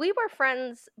 We were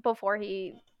friends before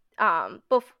he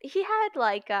he had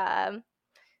like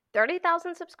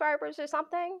 30,000 subscribers or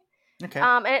something. Okay.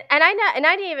 And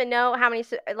I didn't even know how many,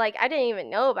 like I didn't even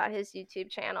know about his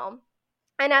YouTube channel.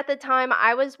 And at the time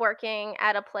I was working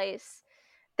at a place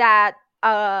that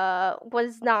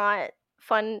was not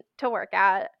fun to work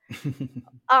at.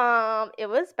 It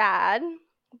was bad,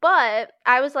 but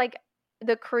I was like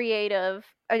the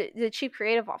chief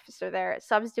creative officer there.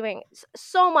 So I was doing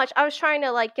so much. I was trying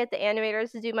to like get the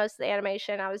animators to do most of the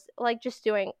animation. I was like just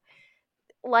doing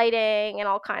lighting and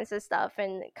all kinds of stuff,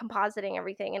 and compositing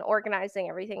everything and organizing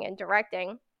everything and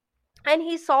directing. And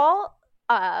he saw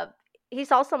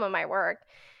some of my work,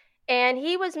 and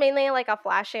he was mainly like a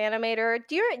Flash animator.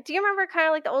 Do you remember kind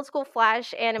of like the old school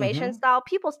Flash animation style?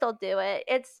 People still do it.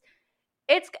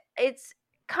 It's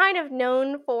kind of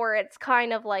known for its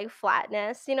kind of like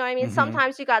flatness, you know what I mean?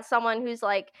 Sometimes you got someone who's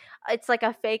like, it's like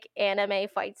a fake anime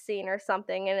fight scene or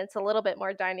something, and it's a little bit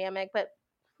more dynamic, but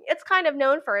it's kind of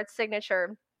known for its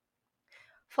signature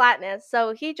flatness.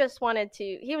 So he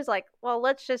was like, well,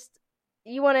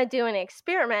 you want to do an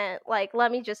experiment, like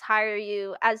let me just hire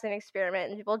you as an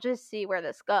experiment, and we'll just see where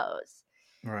this goes.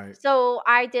 Right. So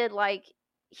I did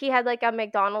he had like a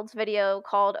McDonald's video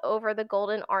called Over the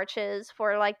Golden Arches,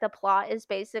 for like the plot is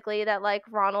basically that like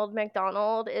Ronald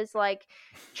McDonald is like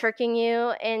tricking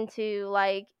you into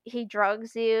like, he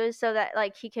drugs you so that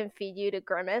like he can feed you to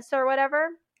Grimace or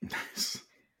whatever. Nice.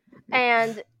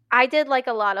 And I did like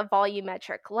a lot of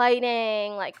volumetric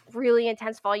lighting, like really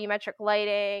intense volumetric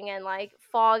lighting, and like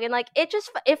fog, and like it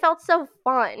felt so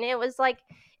fun. It felt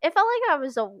like I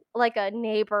was a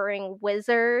neighboring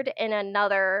wizard in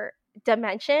another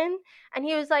dimension, and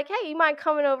he was like, hey, you mind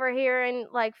coming over here and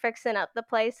like fixing up the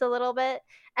place a little bit?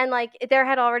 And like there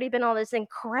had already been all this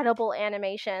incredible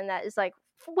animation that is like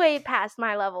way past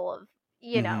my level of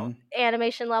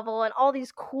animation level, and all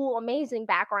these cool amazing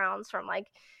backgrounds from like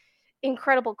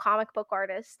incredible comic book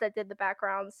artists that did the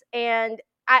backgrounds. And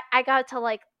I got to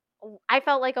like, I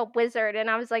felt like a wizard, and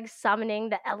I was like summoning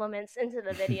the elements into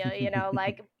the video,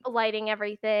 like lighting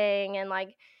everything, and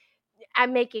like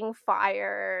I'm making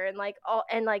fire, and like all,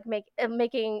 and like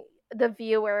making the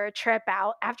viewer trip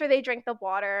out after they drink the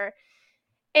water.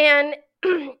 And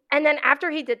and then after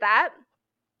he did that,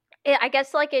 I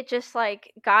guess like it just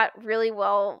like got really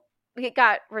well, it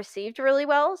got received really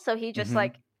well. So he just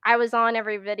like, I was on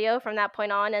every video from that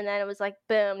point on, and then it was like,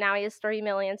 boom, now he has 3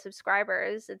 million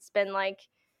subscribers. It's been like,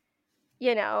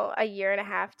 a year and a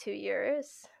half, 2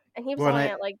 years, and he was only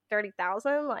at like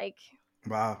 30,000. Like,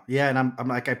 Wow. Yeah, and I'm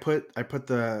like I put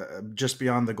the Just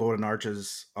Beyond the Golden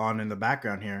Arches on in the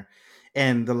background here.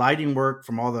 And the lighting work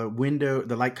from all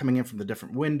the light coming in from the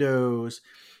different windows,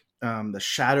 the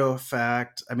shadow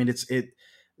effect. I mean,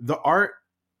 the art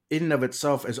in and of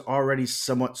itself is already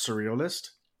somewhat surrealist,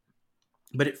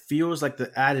 but it feels like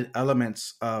the added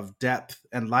elements of depth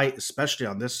and light, especially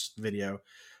on this video,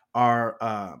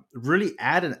 are really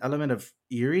add an element of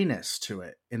eeriness to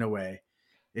it in a way.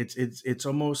 It's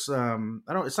almost I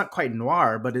don't, it's not quite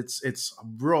noir, but it's a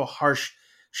real harsh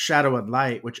shadow and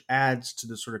light, which adds to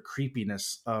the sort of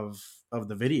creepiness of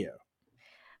the video.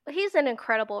 He's an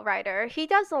incredible writer. He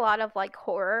does a lot of like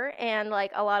horror and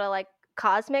like a lot of like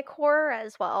cosmic horror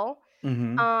as well.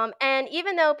 Mm-hmm. And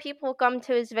even though people come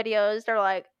to his videos, they're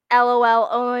like, LOL,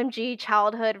 OMG,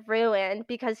 childhood ruined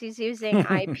because he's using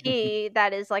IP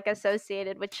that is like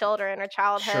associated with children or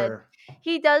childhood. Sure.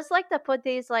 He does like to put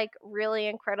these like really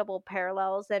incredible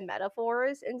parallels and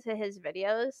metaphors into his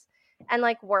videos and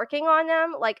like working on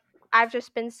them. Like, I've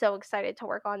just been so excited to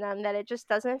work on them that it just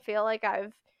doesn't feel like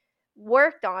I've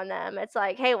worked on them. It's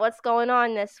like, hey, what's going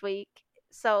on this week?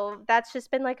 So that's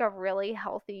just been like a really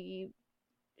healthy,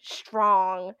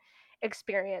 strong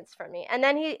experience for me. And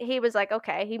then he was like,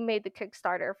 okay, he made the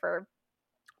Kickstarter for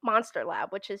Monster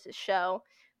Lab, which is his show,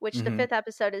 which the Mm-hmm. fifth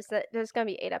episode is that there's going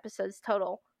to be 8 episodes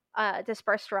total,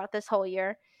 dispersed throughout this whole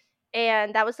year.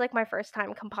 And that was like my first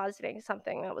time compositing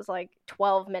something that was like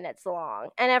 12 minutes long.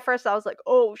 And at first I was like,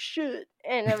 oh shit.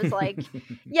 And it was like,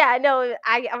 yeah, no,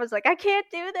 I was like, I can't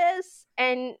do this.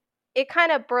 And it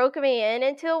kind of broke me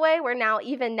into a way where now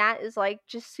even that is like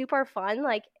just super fun.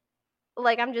 Like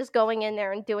I'm just going in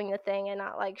there and doing the thing and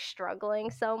not like struggling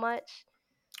so much.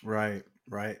 Right,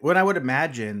 right. What I would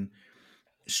imagine,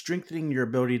 strengthening your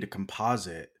ability to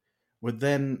composite would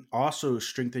then also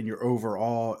strengthen your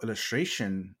overall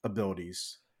illustration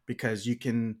abilities, because you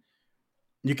can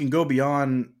go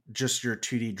beyond just your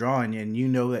 2D drawing, and you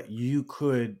know that you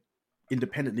could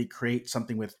independently create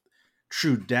something with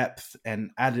true depth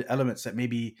and added elements that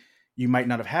maybe you might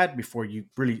not have had before you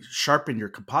really sharpen your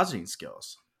compositing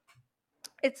skills.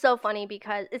 It's so funny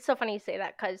you say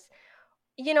that because,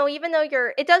 you know, even though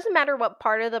it doesn't matter what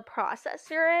part of the process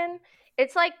you're in,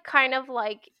 it's like kind of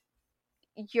like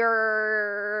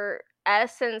your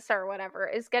essence or whatever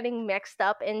is getting mixed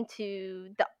up into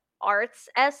the art's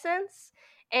essence.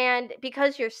 And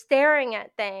because you're staring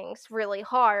at things really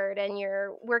hard and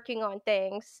you're working on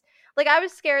things, like I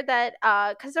was scared that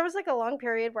because there was like a long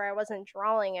period where I wasn't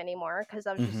drawing anymore because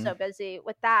I was just Mm-hmm. so busy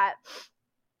with that.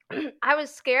 I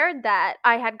was scared that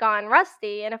I had gone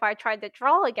rusty, and if I tried to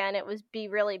draw again, it would be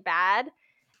really bad.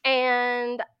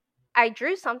 And I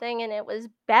drew something, and it was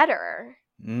better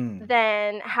Mm.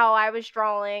 than how I was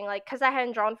drawing, like, because I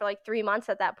hadn't drawn for like 3 months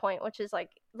at that point, which is like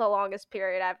the longest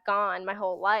period I've gone my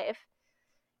whole life.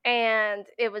 And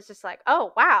it was just like,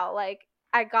 oh wow, like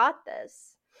I got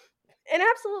this. And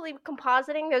absolutely,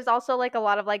 compositing, there's also like a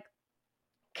lot of like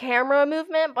camera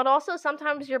movement, but also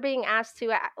sometimes you're being asked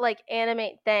to like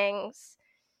animate things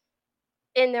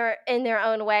in their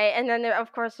own way. And then there,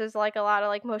 of course, there's like a lot of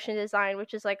like motion design,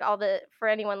 which is like all the, for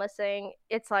anyone listening,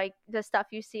 it's like the stuff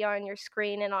you see on your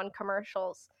screen and on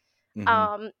commercials.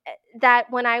 Mm-hmm. That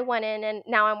when I went in, and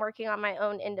now I'm working on my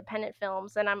own independent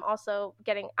films, and I'm also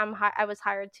getting I was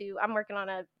hired to, I'm working on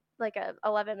a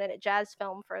 11-minute jazz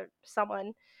film for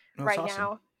someone That's right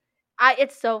awesome. now.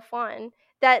 It's so fun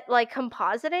that like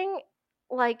compositing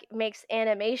like makes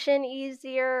animation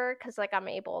easier because like I'm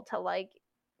able to like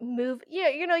move,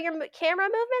 you know your camera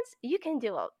movements, you can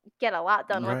get a lot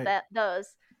done with Right.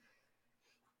 those.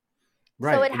 So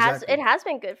Right. it Exactly. has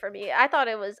been good for me. I thought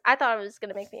it was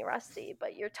gonna make me rusty,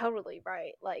 but you're totally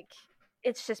right. Like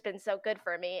it's just been so good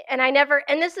for me. And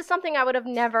and this is something I would have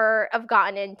never have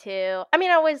gotten into. I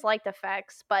mean, I always liked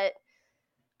effects, but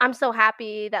I'm so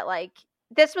happy that like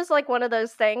this was like one of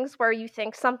those things where you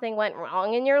think something went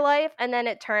wrong in your life, and then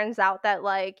it turns out that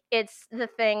like it's the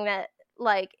thing that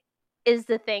like is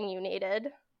the thing you needed.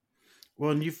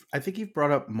 Well, and I think you've brought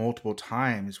up multiple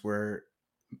times where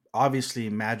obviously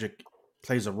magic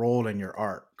plays a role in your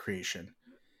art creation,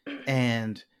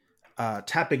 and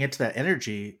tapping into that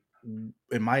energy,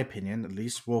 in my opinion at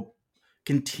least, will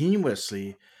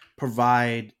continuously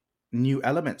provide new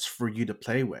elements for you to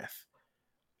play with.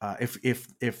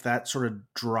 If that's sort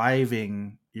of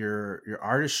driving your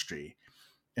artistry.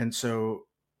 And so,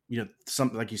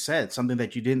 something like you said, something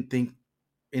that you didn't think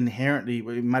inherently,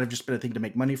 it might have just been a thing to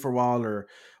make money for a while or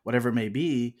whatever it may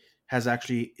be, has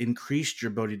actually increased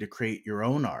your ability to create your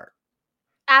own art.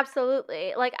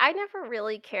 Absolutely. Like I never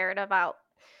really cared about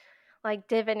like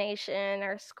divination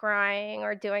or scrying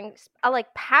or doing like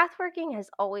pathworking has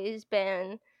always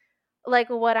been like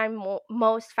what I'm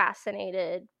most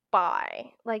fascinated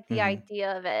by, like the Mm-hmm.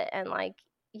 idea of it, and like,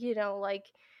 like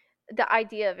the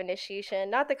idea of initiation,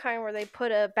 not the kind where they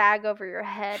put a bag over your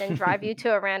head and drive you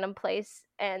to a random place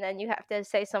and then you have to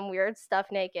say some weird stuff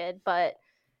naked, but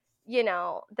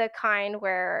the kind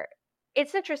where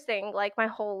it's interesting. Like my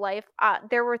whole life,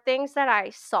 there were things that I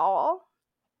saw,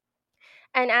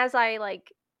 and as I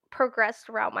like progressed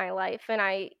throughout my life,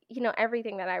 and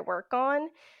everything that I work on,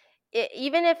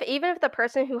 even if the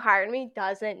person who hired me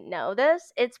doesn't know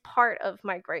this, it's part of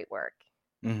my great work.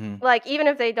 Mm-hmm. Like, even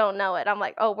if they don't know it, I'm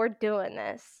like, oh, we're doing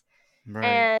this. Right.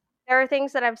 And there are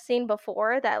things that I've seen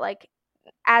before that, like,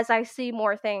 as I see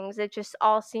more things, it just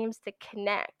all seems to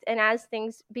connect. And as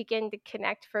things begin to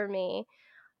connect for me,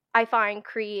 I find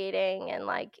creating, and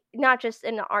like, not just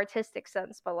in an artistic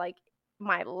sense, but like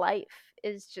my life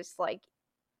is just like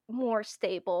more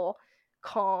stable,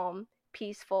 calm,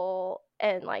 peaceful,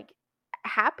 and like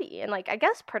happy, and like, I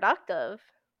guess, productive.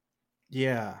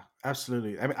 Yeah,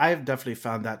 absolutely. I mean, I've definitely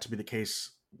found that to be the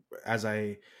case as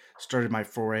I started my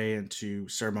foray into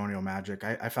ceremonial magic.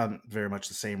 I found very much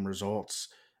the same results.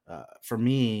 For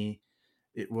me,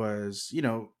 it was,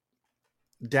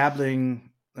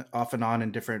 dabbling off and on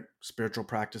in different spiritual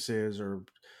practices, or,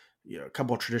 a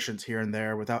couple of traditions here and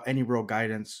there without any real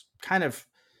guidance, kind of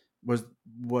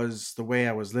was the way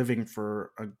I was living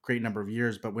for a great number of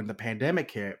years. But when the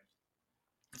pandemic hit,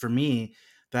 for me,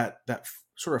 that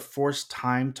sort of forced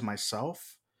time to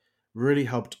myself really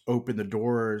helped open the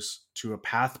doors to a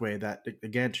pathway that,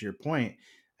 again, to your point,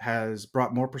 has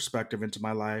brought more perspective into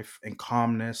my life, and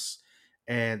calmness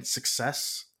and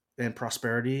success and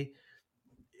prosperity.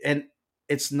 And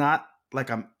it's not like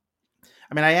I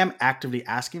am actively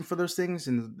asking for those things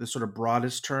in the sort of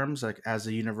broadest terms, like as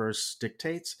the universe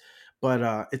dictates,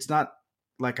 but it's not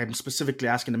like I'm specifically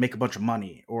asking to make a bunch of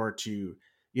money, or to,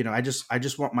 I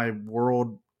just want my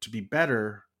world to be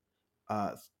better,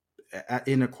 uh,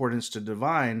 in accordance to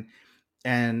divine,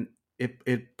 and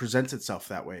it presents itself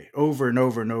that way over and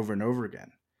over and over and over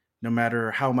again, no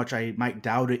matter how much I might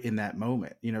doubt it in that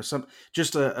moment. Some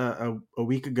just a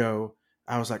week ago,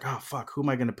 I was like, oh fuck, who am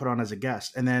I going to put on as a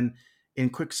guest? And then in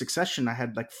quick succession, I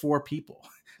had like 4 people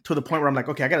to the point where I'm like,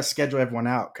 okay, I got to schedule everyone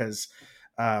out, because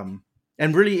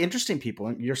and really interesting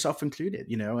people, yourself included,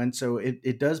 and so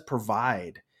it does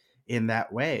provide in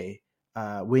that way,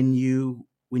 when you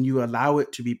allow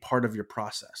it to be part of your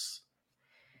process.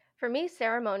 For me,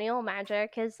 ceremonial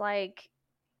magic is like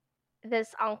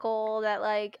this uncle that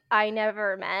like I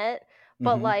never met,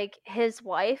 but Mm-hmm. like his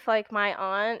wife, like my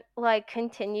aunt, like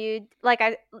continued like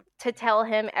I to tell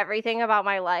him everything about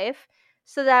my life,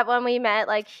 so that when we met,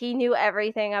 like he knew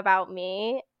everything about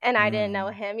me and I didn't know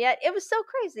Mm. him yet. It was so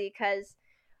crazy because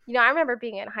I remember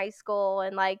being in high school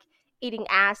and like eating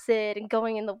acid and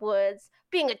going in the woods,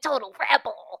 being a total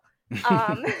rebel.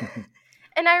 Um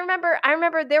and I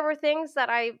remember there were things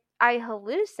that I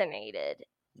hallucinated,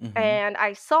 Mm-hmm. and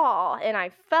I saw and I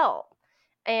felt.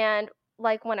 And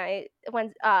like when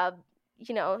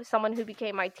someone who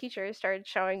became my teacher started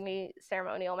showing me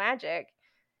ceremonial magic,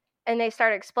 and they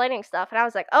started explaining stuff, and I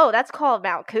was like, oh, that's called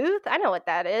Mount Kuth, I know what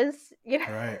that is.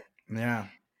 Right. Yeah.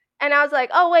 And I was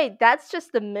like, oh wait, that's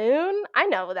just the moon, I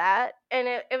know that. And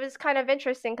it was kind of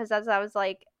interesting because as I was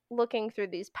like looking through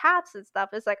these paths and stuff,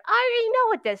 it's like, I already know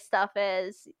what this stuff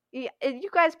is.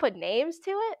 You guys put names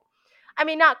to it. I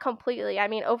mean, not completely. I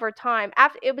mean, over time,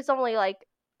 after it was only like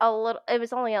a little. It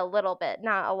was only a little bit,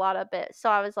 not a lot of bit. So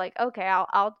I was like, okay,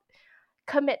 I'll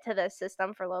commit to this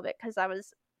system for a little bit because I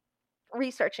was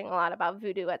researching a lot about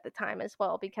voodoo at the time as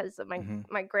well because of Mm-hmm.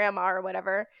 my grandma or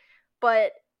whatever.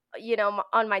 But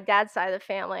on my dad's side of the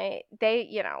family,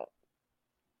 they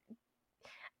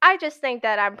I just think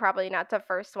that I'm probably not the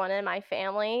first one in my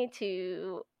family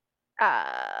to.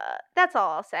 That's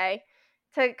all I'll say.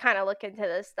 To kind of look into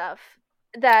this stuff.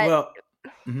 That Well,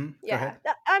 go Yeah. ahead.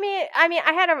 I mean,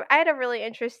 I had a really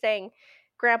interesting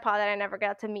grandpa that I never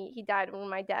got to meet. He died when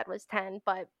my dad was 10,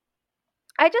 but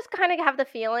I just kind of have the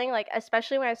feeling, like,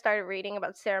 especially when I started reading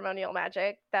about ceremonial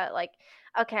magic, that like,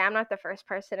 okay, I'm not the first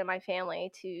person in my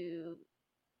family to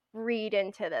read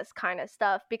into this kind of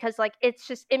stuff because like it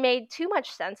made too much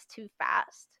sense too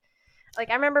fast. Like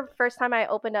I remember first time I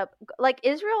opened up like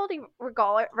Israel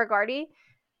Regardi.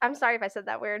 I'm sorry if I said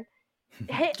that weird.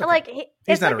 It's okay. He's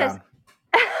It's not like this.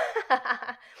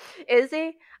 around. Is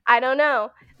he? I don't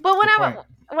know. But Good point.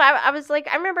 when I was like,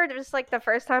 I remember it was like the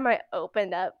first time I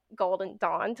opened up Golden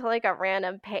Dawn to like a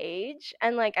random page,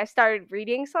 and like I started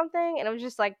reading something, and it was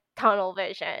just like tunnel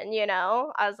vision. I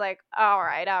was like, all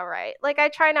right. Like I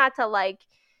try not to like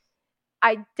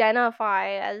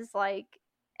identify as like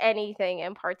anything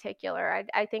in particular.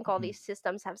 I think all Mhm. these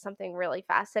systems have something really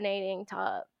fascinating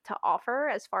to offer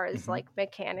as far as Mhm. like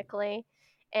mechanically,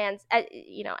 and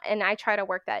and I try to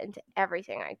work that into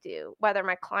everything I do, whether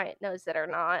my client knows it or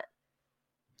not.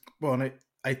 Well, and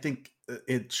I think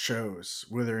it shows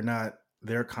whether or not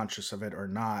they're conscious of it or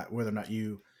not, whether or not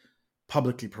you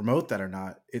publicly promote that or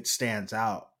not, it stands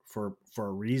out for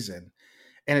a reason.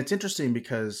 And it's interesting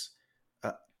because,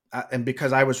 and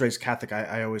because I was raised Catholic,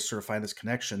 I always sort of find this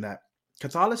connection that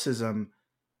Catholicism,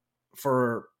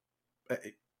 for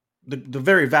the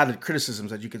very valid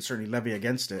criticisms that you can certainly levy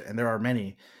against it, and there are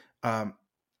many, It's the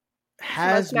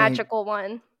has most magical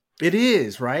one. It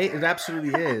is, right? It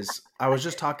absolutely is. I was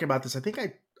just talking about this. I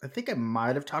think I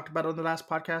might have talked about it on the last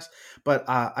podcast, but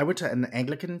I went to an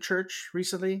Anglican church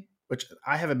recently, which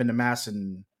I haven't been to mass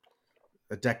in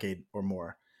a decade or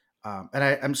more. And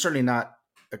I'm certainly not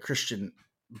a Christian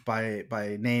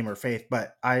by name or faith,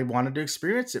 but I wanted to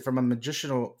experience it from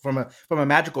a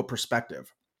magical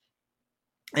perspective.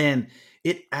 And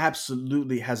it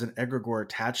absolutely has an egregore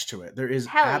attached to it. There is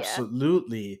Hell yeah.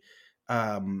 absolutely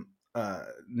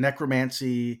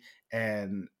necromancy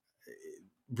and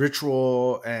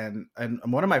ritual, and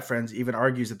one of my friends even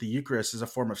argues that the Eucharist is a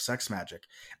form of sex magic.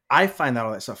 I find that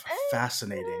all that stuff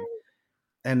fascinating.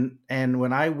 And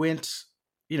when I went,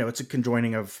 it's a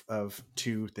conjoining of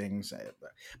two things,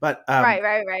 but right.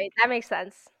 That makes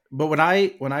sense. But when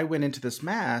I went into this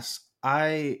mass,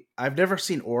 I've never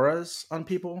seen auras on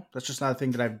people. That's just not a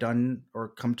thing that I've done or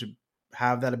come to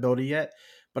have that ability yet.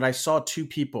 But I saw two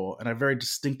people, and I very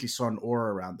distinctly saw an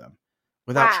aura around them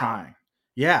without trying.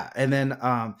 Yeah, and then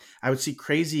I would see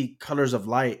crazy colors of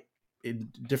light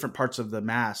in different parts of the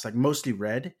mass, like mostly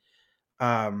red.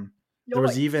 There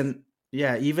was even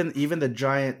the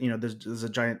giant. There's a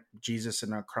giant Jesus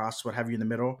and a cross, what have you, in the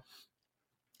middle,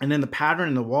 and then the pattern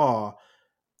in the wall.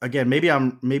 Again, maybe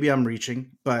I'm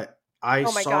reaching, but I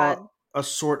saw a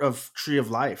sort of tree of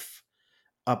life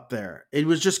up there. It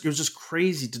was just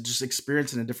crazy to just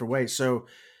experience it in a different way. So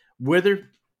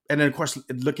and then of course,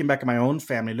 looking back at my own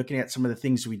family, looking at some of the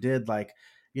things we did, like,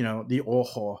 the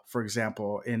ojo, for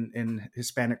example, in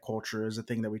Hispanic culture is a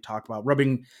thing that we talk about,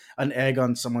 rubbing an egg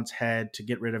on someone's head to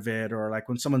get rid of it, or like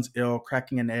when someone's ill,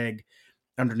 cracking an egg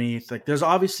underneath. Like, there's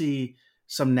obviously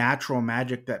some natural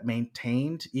magic that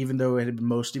maintained, even though it had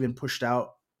mostly been pushed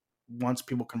out once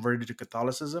people converted to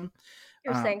Catholicism.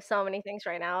 You're saying so many things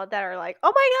right now that are like,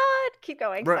 oh my God, keep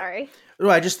going. Right. Sorry. No,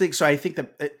 I just think so. I think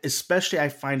that especially I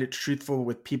find it truthful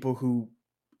with people who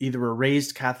either were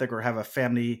raised Catholic or have a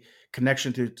family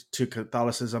connection to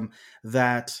Catholicism,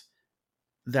 that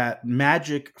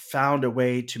magic found a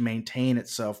way to maintain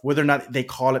itself, whether or not they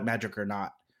call it magic or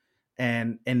not.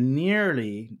 And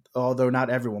nearly, although not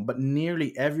everyone, but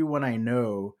nearly everyone I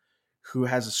know who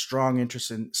has a strong interest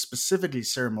in specifically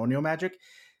ceremonial magic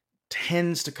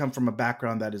tends to come from a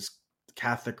background that is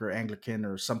Catholic or Anglican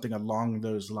or something along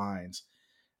those lines.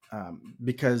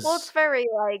 Because, well, it's very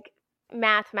like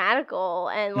mathematical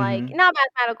and like not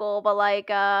mathematical, but like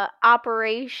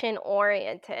operation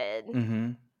oriented.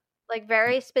 Mm-hmm. Like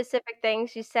very specific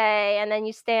things you say, and then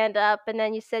you stand up, and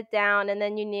then you sit down, and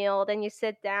then you kneel, then you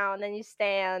sit down, then you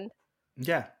stand.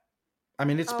 Yeah. I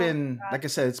mean, it's been, like I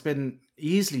said, it's been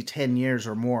easily 10 years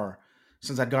or more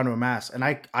since I'd gone to a mass, and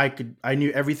I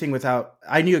knew everything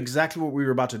I knew exactly what we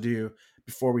were about to do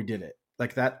before we did it.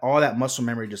 Like that, all that muscle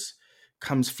memory just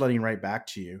comes flooding right back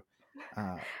to you.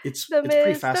 It's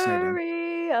pretty fascinating.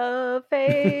 Of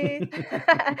faith.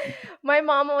 My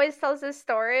mom always tells this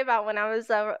story about when I was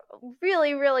a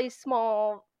really, really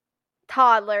small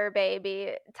toddler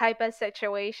baby type of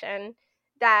situation,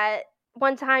 that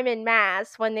one time in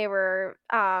mass when they were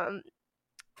I'm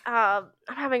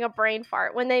having a brain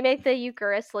fart, when they make the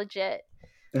Eucharist legit,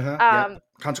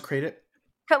 consecrate it,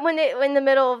 when they in the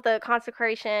middle of the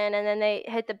consecration, and then they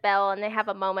hit the bell and they have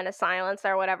a moment of silence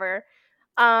or whatever.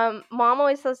 Mom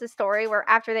always tells the story where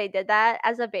after they did that,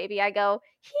 as a baby, I go,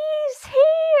 he's here.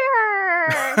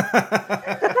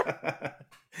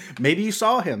 Maybe you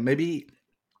saw him. Maybe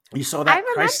you saw that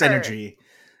Christ energy.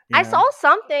 I saw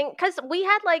something, because we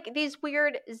had like these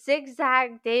weird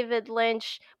zigzag David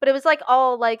Lynch, but it was like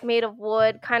all like made of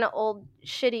wood, kind of old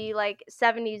shitty like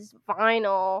 70s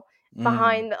vinyl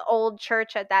behind the old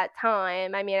church at that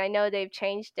time. I mean, I know they've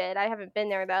changed it. I haven't been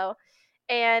there though.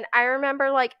 And I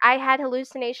remember like I had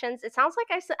hallucinations. It sounds like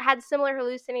I had similar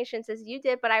hallucinations as you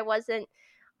did, but I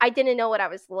didn't know what I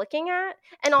was looking at.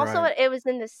 And also it was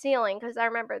in the ceiling, because I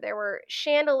remember there were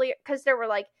chandelier, because there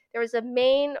was a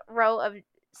main row of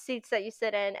seats that you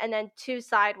sit in, and then 2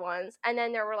 side ones, and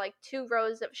then there were like 2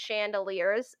 rows of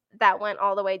chandeliers that went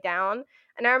all the way down.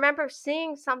 And I remember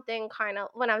seeing something kind of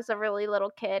when I was a really little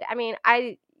kid. I mean,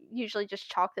 I usually just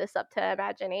chalk this up to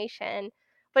imagination,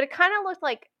 but it kind of looked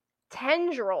like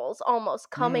tendrils almost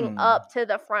coming up to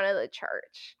the front of the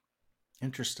church.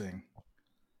 Interesting.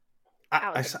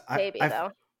 I was a baby,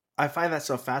 though. I find that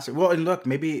so fascinating. Well, and look,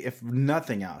 maybe if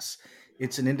nothing else,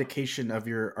 it's an indication of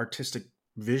your artistic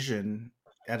vision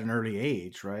at an early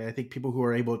age, right? I think people who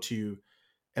are able to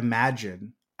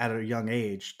imagine at a young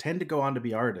age tend to go on to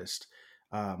be artists.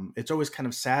 It's always kind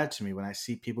of sad to me when I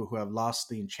see people who have lost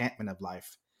the enchantment of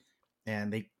life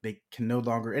and they can no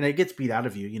longer, and it gets beat out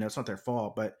of you, it's not their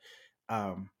fault, but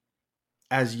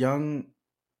as young,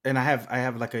 and I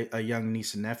have like a young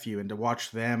niece and nephew, and to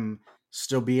watch them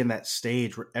still be in that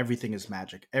stage where everything is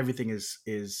magic, everything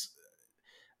is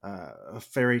a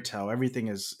fairy tale, everything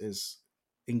is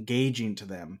engaging to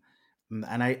them.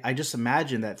 And I just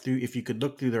imagine that if you could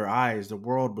look through their eyes, the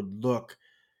world would look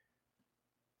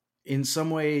in some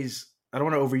ways, I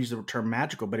don't want to overuse the term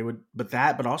magical,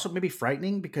 but also maybe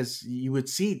frightening, because you would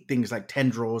see things like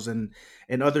tendrils and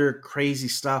other crazy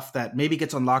stuff that maybe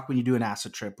gets unlocked when you do an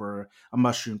acid trip or a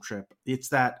mushroom trip. It's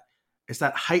that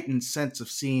heightened sense of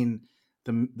seeing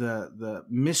the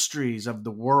mysteries of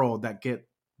the world that get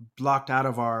blocked out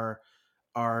of our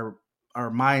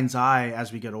mind's eye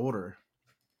as we get older.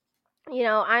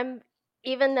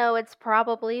 Even though it's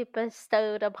probably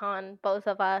bestowed upon both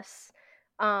of us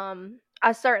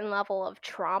a certain level of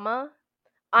trauma,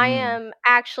 I am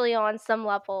actually on some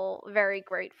level very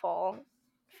grateful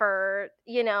for,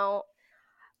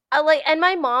 and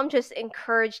my mom just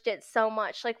encouraged it so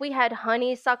much. Like, we had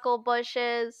honeysuckle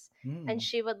bushes and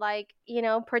she would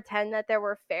pretend that there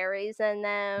were fairies in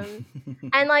them.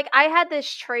 And I had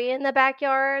this tree in the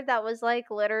backyard that was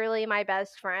literally my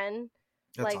best friend.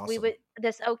 That's awesome.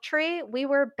 This oak tree, we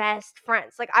were best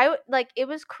friends. It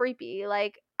was creepy.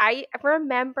 I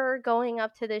remember going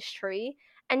up to this tree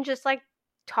and just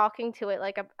talking to it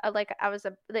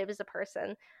it was a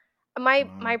person.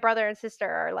 My brother and sister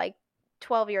are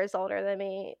 12 years older than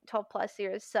me, 12 plus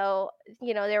years. So,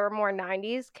 they were more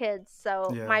 90s kids.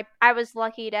 So I was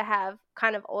lucky to have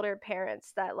kind of older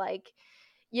parents that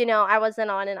I wasn't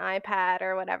on an iPad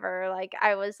or whatever.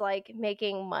 I was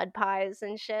making mud pies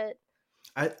and shit.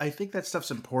 I think that stuff's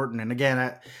important. And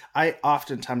again, I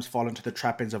oftentimes fall into the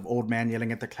trappings of old man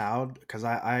yelling at the cloud, because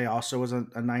I also was a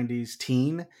 90s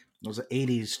teen. I was an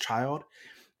 80s child.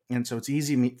 And so it's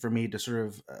easy for me to sort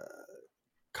of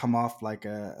come off like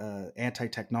a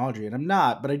anti-technology. And I'm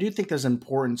not, but I do think there's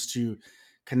importance to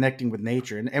connecting with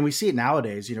nature. And we see it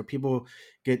nowadays. People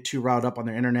get too riled up on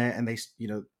their internet and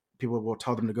people will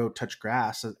tell them to go touch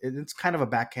grass. It's kind of a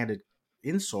backhanded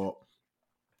insult.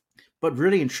 But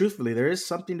really and truthfully, there is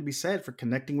something to be said for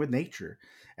connecting with nature.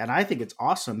 And I think it's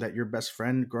awesome that your best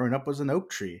friend growing up was an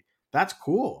oak tree. That's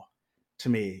cool to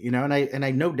me, and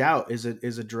I no doubt has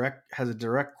a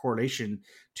direct correlation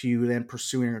to you then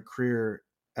pursuing a career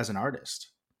as an artist.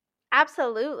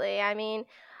 Absolutely. I mean,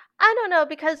 I don't know,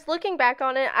 because looking back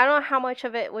on it, I don't know how much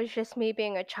of it was just me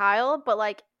being a child, but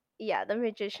the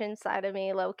magician side of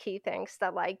me low key thinks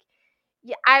that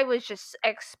I was just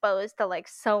exposed to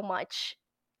so much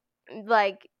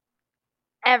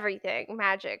everything,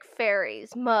 magic,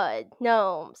 fairies, mud,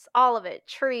 gnomes, all of it,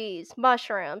 trees,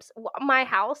 mushrooms. My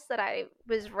house that I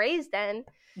was raised in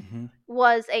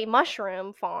was a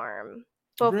mushroom farm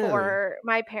before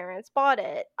my parents bought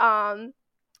it.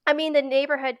 I mean, the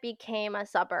neighborhood became a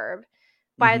suburb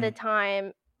by the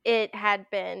time it had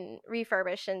been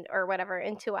refurbished or whatever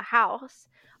into a house.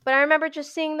 But I remember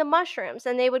just seeing the mushrooms,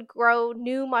 and they would grow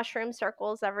new mushroom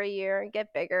circles every year and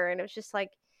get bigger, and it was just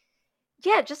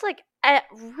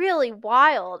really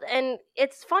wild. And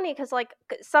it's funny because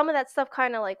some of that stuff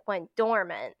kind of went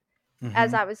dormant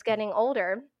as I was getting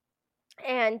older.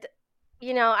 And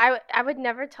I would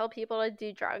never tell people to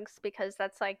do drugs because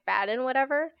that's bad and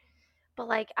whatever, but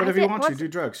whatever you want to do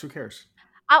drugs, who cares?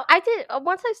 I did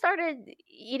once I started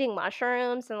eating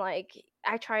mushrooms, and I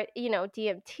tried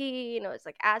DMT, it's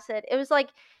acid. It was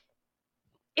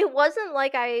it wasn't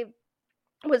I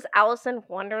was Alice in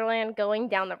Wonderland going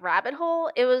down the rabbit hole.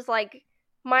 It was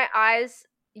my eyes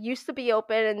used to be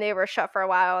open and they were shut for a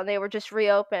while and they were just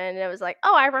reopened, and it was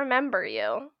oh, I remember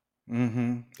you.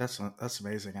 That's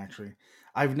amazing. Actually,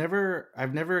 I've never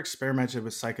experimented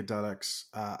with psychedelics.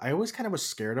 I always kind of was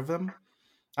scared of them.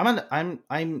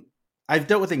 I've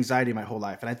dealt with anxiety my whole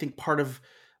life, and I think part of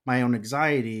my own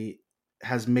anxiety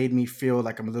has made me feel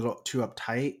like I'm a little too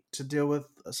uptight to deal with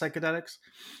psychedelics.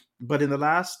 But in the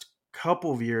last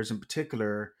couple of years in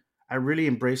particular, I really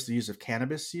embraced the use of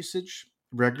cannabis usage.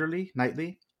 regularly,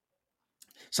 nightly.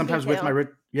 Me Sometimes with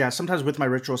too. sometimes with my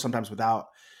ritual, sometimes without.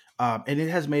 And it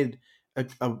has made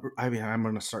I mean, I'm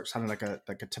going to start sounding like a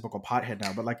typical pothead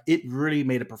now, but like it really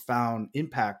made a profound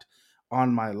impact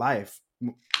on my life.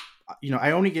 You know,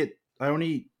 I only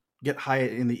get high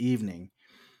in the evening,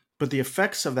 but the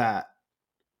effects of that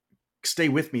stay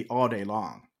with me all day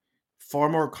long. Far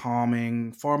more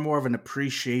calming, far more of an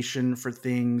appreciation for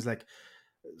things like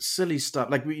silly stuff.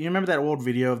 Like you remember that old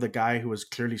video of the guy who was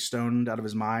clearly stoned out of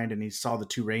his mind and he saw the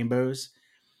two rainbows?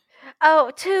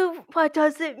 Oh, two. What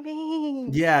does it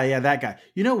mean? Yeah, that guy.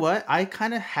 You know what? I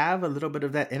kind of have a little bit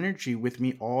of that energy with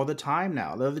me all the time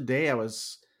now. The other day I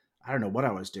don't know what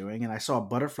I was doing, and I saw a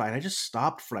butterfly, and I just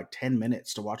stopped for like 10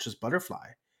 minutes to watch this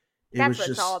butterfly. It That's was what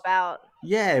it's all just, about.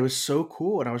 yeah, it was so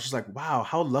cool. And I was just like, wow,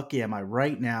 how lucky am I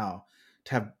right now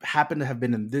to have happened to have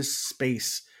been in this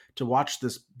space to watch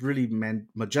this really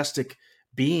majestic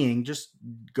being just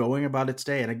going about its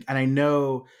day. And I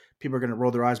know people are going to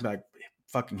roll their eyes and be like,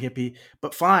 fucking hippie,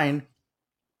 but fine.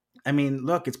 I mean,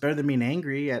 look, it's better than being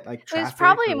angry at like There's traffic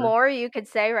probably or more you could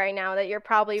say right now that you're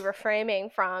probably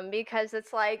reframing from, because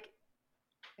it's like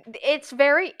it's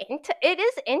it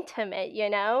is intimate, you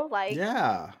know? Like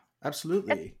yeah, it's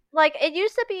absolutely. like it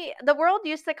used to be, the world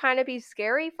used to kind of be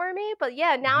scary for me, but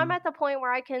yeah, now I'm Mhm. at the point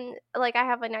where I can, like, I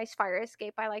have a nice fire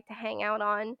escape I like to hang out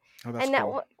on. Oh, that's And that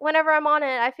cool. whenever I'm on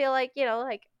it, I feel like, you know,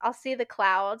 like I'll see the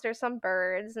clouds or some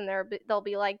birds, and they'll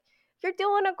be like, "You're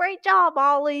doing a great job,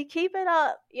 Ollie. Keep it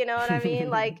up." You know what I mean?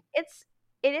 Like it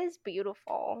is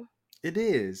beautiful. It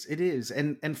is,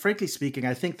 and frankly speaking,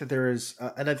 I think that there is,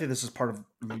 and I think this is part of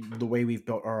the way we've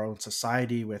built our own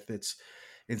society with its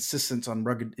insistence on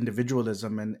rugged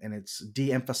individualism and its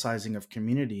de-emphasizing of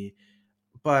community.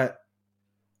 But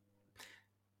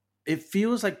it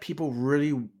feels like people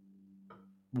really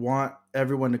want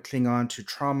everyone to cling on to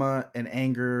trauma and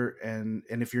anger, and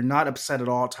if you're not upset at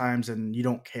all times, and you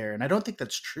don't care. And I don't think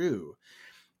that's true.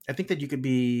 I think that you could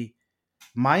be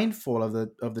mindful of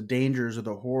the dangers or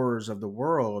the horrors of the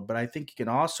world, but I think you can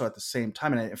also at the same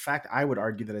time, and in fact I would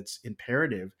argue that it's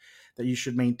imperative that you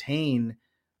should maintain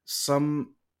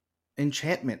some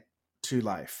enchantment to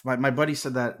life. My buddy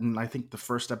said that in, I think, the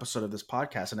first episode of this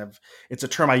podcast, and it's a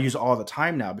term I use all the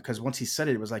time now, because once he said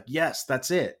it, it was like, yes,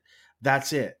 that's it. That's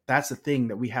the thing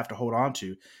that we have to hold on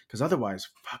to, because otherwise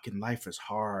fucking life is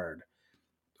hard.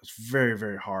 It's very,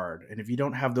 very hard. And if you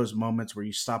don't have those moments where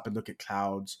you stop and look at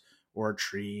clouds or a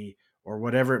tree or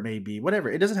whatever it may be,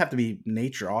 whatever, it doesn't have to be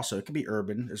nature. Also, it could be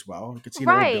urban as well. You could see an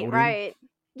old Right, building. right.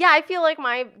 Yeah, I feel like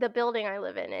the building I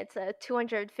live in, it's a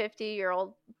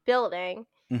 250-year-old building,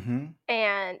 Mm-hmm.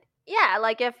 and yeah,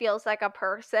 like it feels like a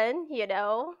person, you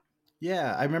know?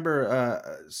 Yeah, I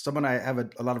remember someone I have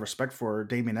a lot of respect for,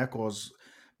 Damien Eccles,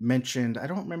 mentioned. I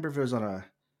don't remember if it was on a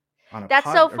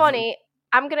That's so pod. funny.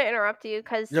 I'm gonna interrupt you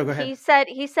because No, go ahead.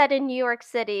 he said in New York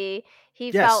City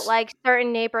he felt Yes, like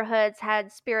certain neighborhoods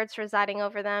had spirits residing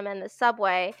over them in the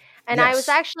subway. And I was yes.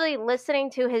 actually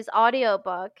listening to his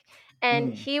audiobook, and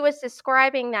Mm. he was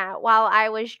describing that while I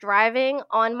was driving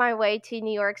on my way to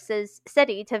New York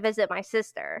City to visit my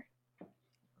sister.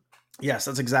 Yes,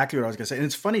 that's exactly what I was gonna say. And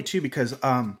it's funny too, because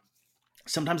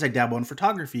sometimes I dabble in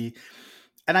photography,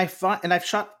 and I've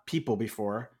shot people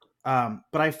before,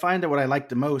 but I find that what I like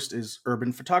the most is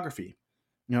urban photography.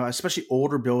 You know, especially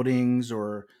older buildings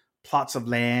or plots of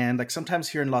land. Like sometimes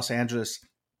here in Los Angeles,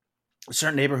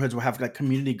 certain neighborhoods will have like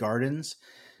community gardens,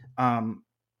 um,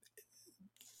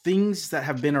 things that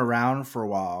have been around for a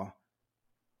while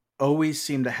always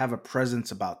seem to have a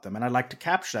presence about them, and I like to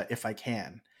capture that if I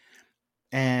can.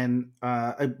 And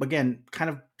again, kind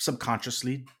of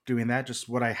subconsciously doing that, just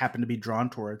what I happen to be drawn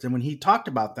towards. And when he talked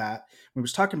about that, when he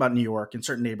was talking about New York and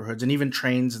certain neighborhoods and even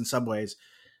trains and subways,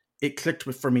 it clicked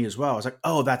for me as well. I was like,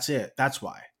 oh, that's it. That's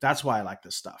why I like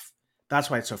this stuff. That's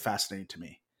why it's so fascinating to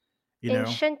me. You In know,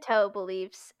 Shinto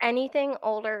beliefs, anything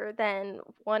older than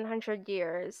 100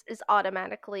 years is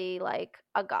automatically like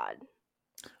a god.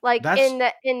 Like that's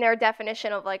in their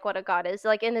definition of like what a god is,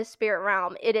 like in the spirit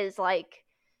realm, it is like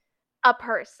a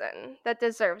person that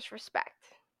deserves respect.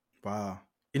 wow.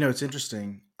 You know, it's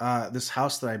interesting. This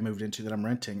house that I moved into that I'm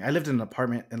renting, I lived in an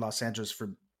apartment in Los Angeles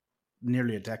for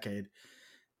nearly a decade.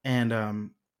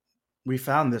 And we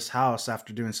found this house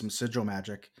after doing some sigil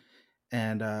magic.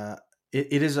 And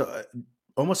it is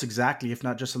almost exactly, if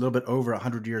not just a little bit over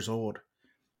 100 years old.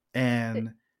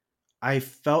 And I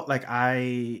felt like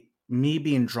me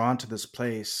being drawn to this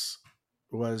place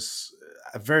was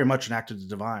very much an act of the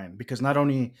divine, because not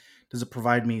only does it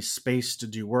provide me space to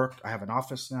do work, I have an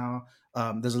office now.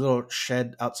 There's a little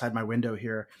shed outside my window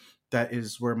here that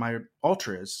is where my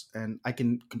altar is, and I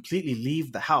can completely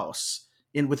leave the house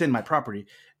within my property,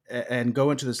 and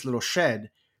go into this little shed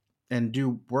and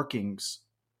do workings,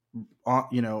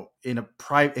 in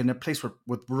a place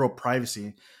with rural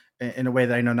privacy, in a way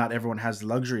that I know not everyone has the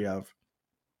luxury of.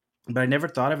 But I never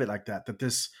thought of it like that. That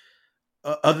this,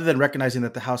 other than recognizing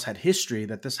that the house had history,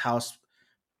 that this house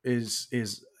is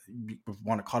you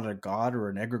want to call it a god or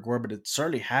an egregore, but it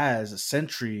certainly has a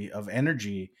century of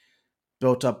energy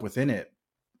built up within it.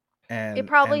 And It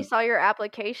probably saw your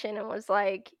application and was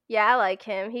like, yeah, I like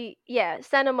him.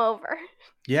 Send him over.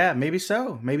 Yeah, maybe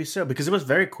so, because it was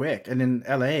very quick. And in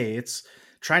LA, it's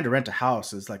trying to rent a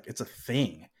house is like, it's a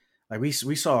thing. Like we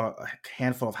saw a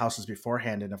handful of houses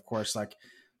beforehand, and of course, like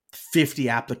 50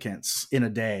 applicants in a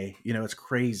day. It's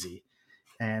crazy.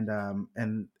 And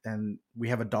we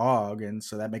have a dog, and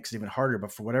so that makes it even harder.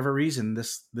 But for whatever reason,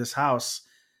 this house,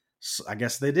 I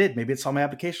guess they did. Maybe it saw my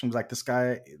application, was like, this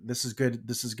guy, this is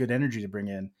good energy to bring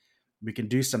in. We can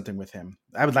do something with him.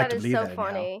 I would like to believe that. That is so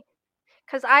funny.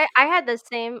 Because I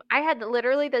had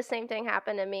literally the same thing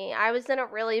happen to me. I was in a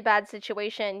really bad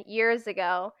situation years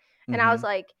ago, and I was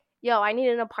like, yo, I need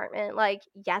an apartment like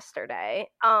yesterday.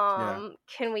 Can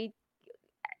we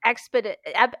expedite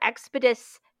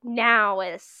now?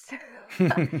 And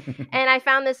I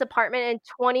found this apartment in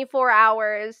 24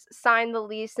 hours, signed the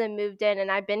lease, and moved in.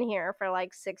 And I've been here for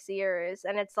like 6 years,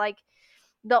 and it's like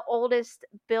the oldest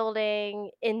building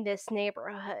in this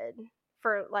neighborhood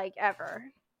for like ever.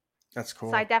 That's cool.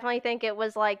 So I definitely think it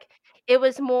was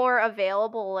more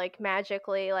available, like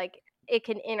magically, like it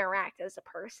can interact as a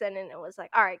person, and it was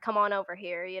like, all right, come on over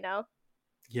here,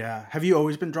 Yeah. Have you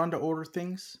always been drawn to older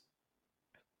things?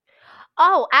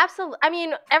 Oh, absolutely. I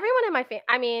mean, everyone in my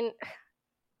family,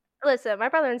 listen, my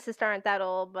brother and sister aren't that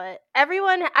old, but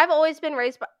everyone, I've always been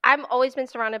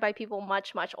surrounded by people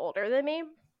much, much older than me.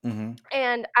 Mm-hmm.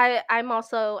 And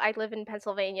I live in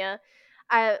Pennsylvania.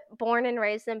 I born and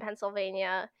raised in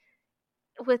Pennsylvania.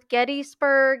 With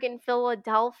Gettysburg and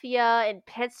Philadelphia and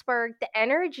Pittsburgh, the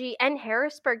energy, and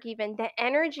Harrisburg even, the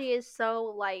energy is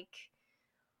so like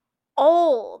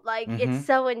old, like it's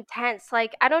so intense.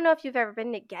 Like, I don't know if you've ever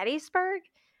been to Gettysburg,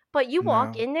 but you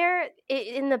walk in there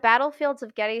in the battlefields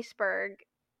of Gettysburg,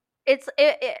 it's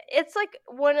like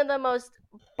one of the most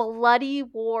bloody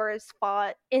wars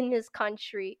fought in this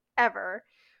country ever.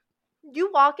 You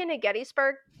walk into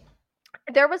Gettysburg,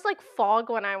 there was like fog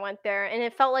when I went there, and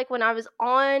it felt like when I was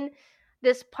on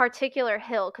this particular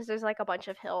hill, because there's like a bunch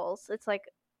of hills, it's like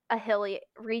a hilly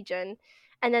region,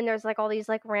 and then there's like all these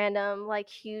like random like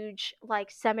huge like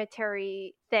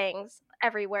cemetery things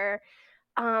everywhere.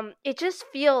 It just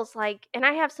feels like, and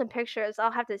I have some pictures,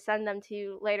 I'll have to send them to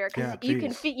you later, because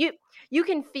you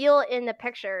can feel in the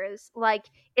pictures, like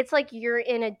it's like you're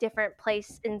in a different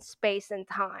place in space and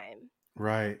time.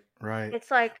 Right. It's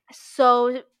like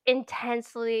so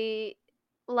intensely,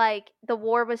 like the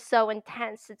war was so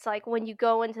intense. It's like when you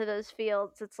go into those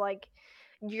fields, it's like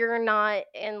you're not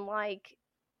in like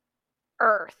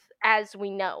Earth as we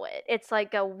know it. It's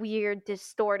like a weird,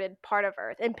 distorted part of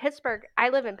Earth. In Pittsburgh, I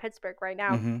live in Pittsburgh right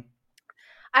now. Mm-hmm.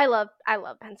 I love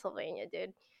Pennsylvania,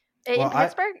 dude. In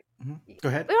Pittsburgh? Go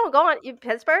ahead. We don't go on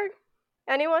Pittsburgh?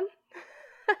 Anyone?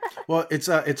 Well, it's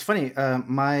funny.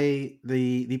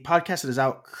 The podcast that is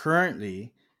out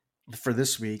currently for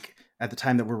this week, at the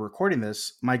time that we're recording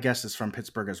this, my guest is from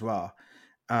Pittsburgh as well.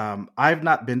 I've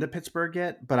not been to Pittsburgh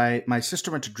yet, but my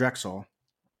sister went to Drexel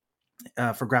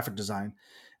for graphic design,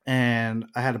 and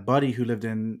I had a buddy who lived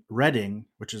in Reading,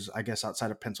 which is, I guess,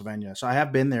 outside of Pennsylvania. So I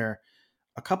have been there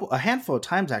a handful of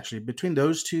times actually between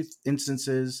those two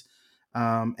instances,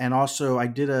 and also I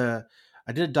did a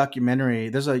documentary.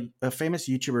 There's a famous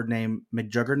YouTuber named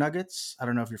McJuggernuggets. I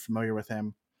don't know if you're familiar with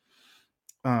him.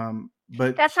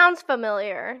 But that sounds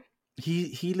familiar.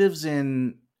 He lives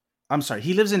in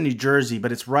New Jersey,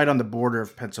 but it's right on the border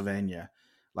of Pennsylvania.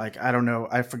 Like, I don't know,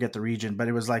 I forget the region, but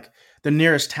it was like the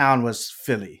nearest town was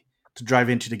Philly to drive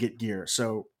into to get gear.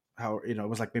 So it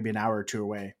was like maybe an hour or two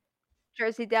away.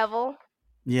 Jersey Devil.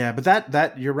 Yeah, but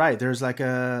that you're right. There's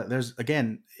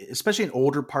again, especially in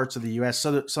older parts of the U.S.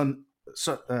 So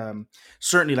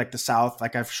certainly like the South,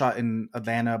 like I've shot in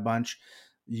Atlanta a bunch.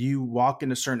 You walk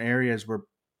into certain areas where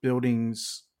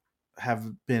buildings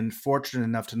have been fortunate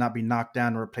enough to not be knocked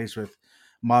down or replaced with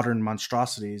modern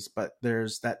monstrosities, but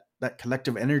there's that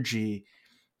collective energy.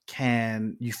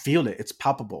 You feel it. It's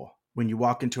palpable when you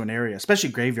walk into an area, especially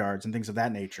graveyards and things of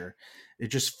that nature. You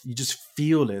just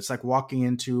feel it. It's like walking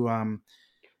into, I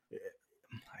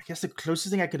guess the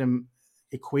closest thing I could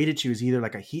equate it to is either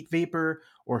like a heat vapor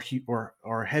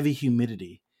or heavy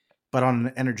humidity, but on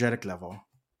an energetic level.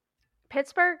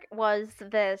 Pittsburgh was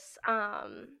this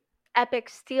epic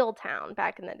steel town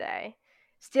back in the day.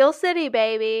 Steel City,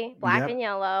 baby, black Yep. and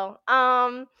yellow.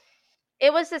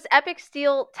 It was this epic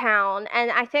steel town,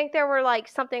 and I think there were like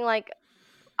something like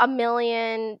 1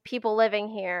 million people living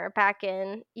here back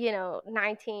in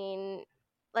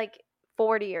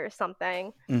 1940 or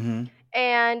something, Mm-hmm.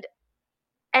 and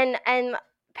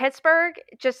Pittsburgh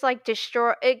just like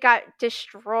got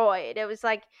destroyed. It was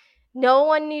like no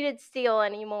one needed steel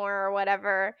anymore or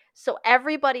whatever, so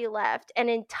everybody left, and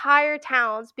entire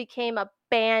towns became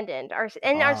abandoned, are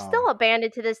still Wow.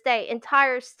 abandoned to this day.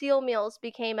 Entire steel mills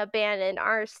became abandoned,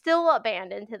 are still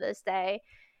abandoned to this day.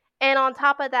 And on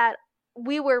top of that,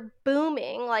 we were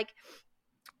booming, like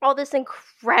all this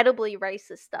incredibly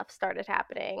racist stuff started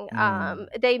happening.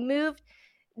 They moved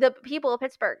the people of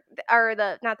Pittsburgh, or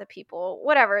not the people,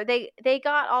 whatever. They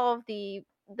got all of the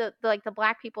like the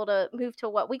black people to move to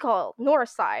what we call North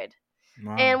Side.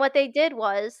 Wow. And what they did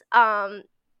was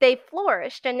they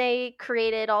flourished, and they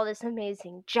created all this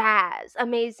amazing jazz,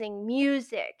 amazing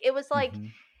music. It was like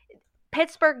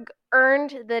Pittsburgh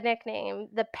earned the nickname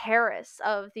the Paris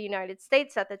of the United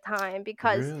States at the time,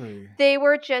 because Really? they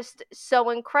were just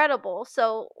so incredible.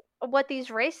 So what these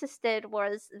racists did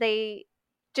was they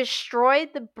destroyed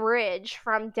the bridge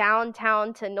from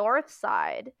downtown to North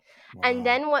Side. Wow. And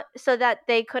then so that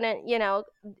they couldn't,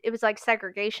 it was like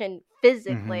segregation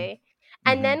physically.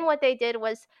 And then what they did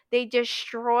was they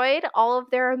destroyed all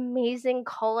of their amazing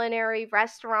culinary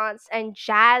restaurants and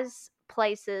jazz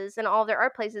places and all their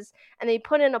art places, and they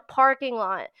put in a parking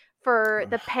lot for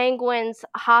the Penguins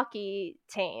hockey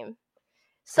team.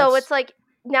 So it's like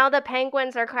now the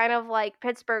Penguins are kind of like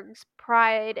Pittsburgh's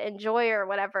pride and joy or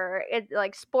whatever,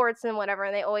 like sports and whatever,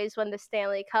 and they always win the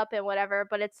Stanley Cup and whatever,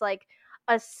 but it's like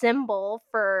a symbol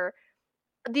for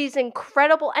these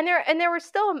incredible, and there were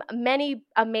still many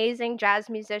amazing jazz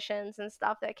musicians and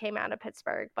stuff that came out of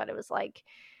Pittsburgh, but it was like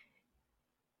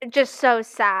just so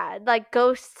sad. Like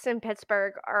ghosts in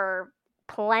Pittsburgh are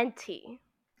plenty.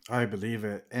 I believe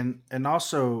it. And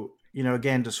also,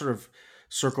 again, to sort of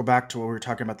circle back to what we were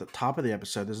talking about at the top of the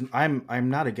episode, I'm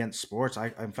not against sports.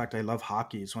 In fact, I love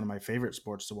hockey. It's one of my favorite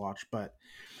sports to watch, but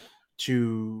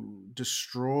to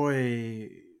destroy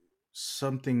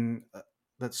something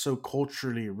that's so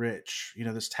culturally rich,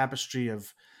 this tapestry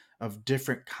of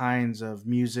different kinds of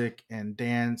music and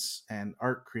dance and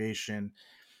art creation,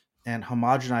 and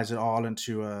homogenize it all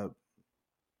into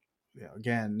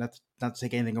again, not to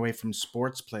take anything away from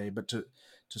sports play, but to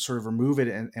sort of remove it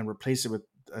and replace it with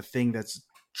a thing that's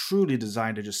truly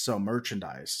designed to just sell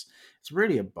merchandise. It's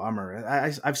really a bummer.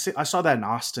 I saw that in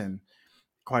Austin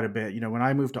quite a bit. When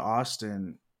I moved to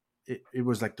Austin, it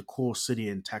was like the cool city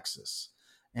in Texas,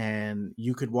 and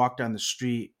you could walk down the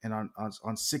street, and on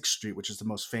 6th Street, which is the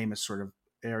most famous sort of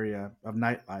area of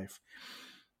nightlife,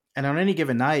 and on any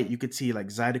given night, you could see like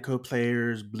Zydeco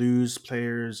players, blues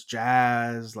players,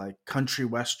 jazz, like country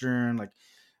western, like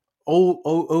old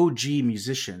OG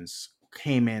musicians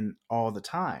came in all the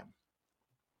time.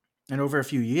 And over a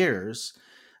few years,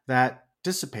 that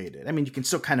dissipated. I mean, you can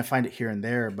still kind of find it here and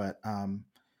there, but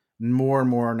more and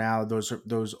more now,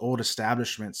 those old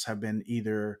establishments have been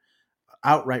either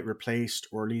outright replaced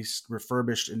or at least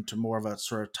refurbished into more of a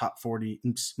sort of top 40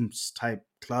 type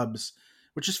clubs,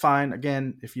 which is fine.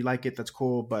 Again, if you like it, that's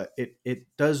cool. But it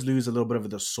does lose a little bit of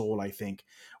the soul, I think,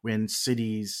 when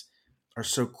cities are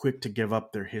so quick to give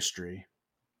up their history.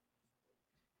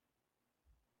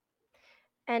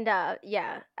 And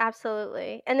yeah,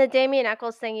 absolutely. And the Damien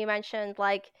Eccles thing you mentioned,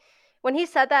 like when he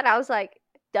said that, I was like,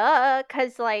 duh,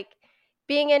 because like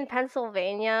being in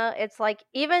Pennsylvania, it's like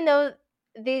even though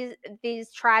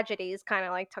these tragedies kind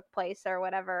of like took place or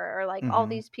whatever, or like all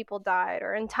these people died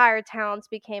or entire towns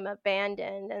became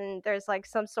abandoned, and there's like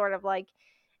some sort of like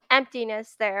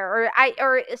emptiness there,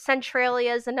 or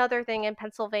Centralia is another thing in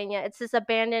Pennsylvania. It's this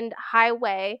abandoned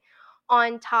highway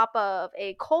on top of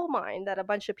a coal mine that a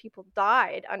bunch of people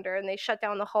died under, and they shut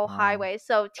down the whole highway.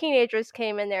 So teenagers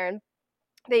came in there and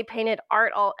they painted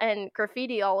art and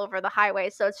graffiti all over the highway,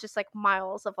 so it's just like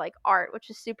miles of like art, which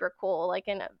is super cool, like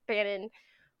in abandoned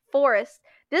forest.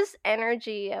 This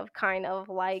energy of kind of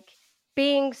like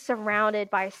being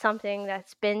surrounded by something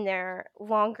that's been there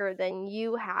longer than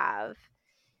you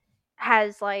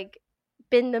has like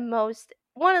been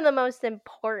one of the most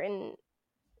important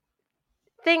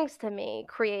things to me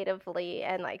creatively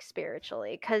and like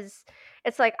spiritually, because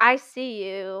it's like I see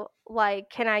you,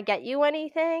 like, can I get you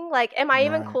anything? Like, am I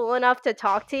even cool enough to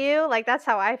talk to you? Like, that's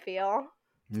how I feel.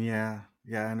 Yeah,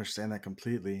 I understand that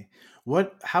completely.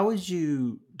 How would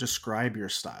you describe your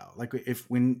style? Like, if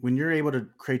when you're able to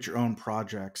create your own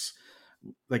projects,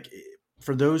 like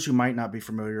for those who might not be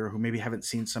familiar, who maybe haven't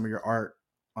seen some of your art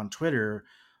on Twitter,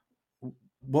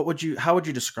 how would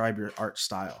you describe your art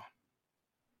style?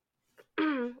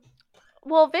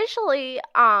 Well, visually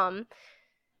I'm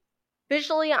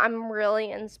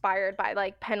really inspired by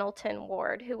like Pendleton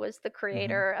Ward, who was the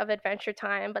creator of Adventure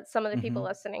Time, but some of the people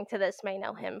listening to this may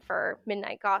know him for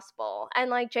Midnight Gospel, and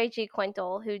like J.G.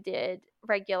 Quintel, who did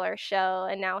Regular Show,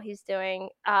 and now he's doing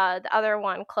the other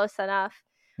one, Close Enough.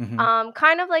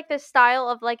 Kind of like the style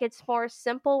of like, it's more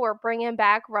simple. We're bringing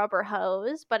back Rubber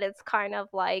Hose, but it's kind of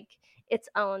like its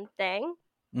own thing.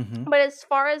 But as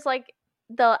far as like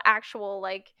the actual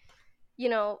like, you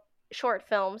know, short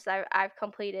films that I've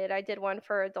completed, I did one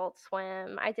for Adult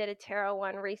Swim. I did a tarot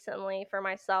one recently for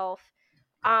myself.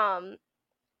 I've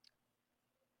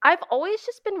always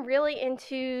just been really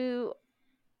into.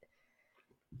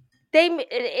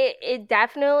 It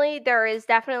definitely, there is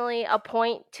definitely a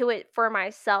point to it for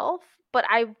myself, but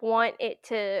I want it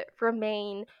to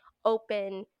remain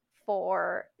open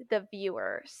for the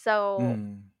viewer. So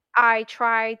I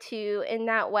try to, in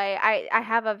that way, I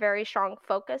have a very strong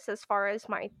focus as far as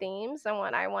my themes and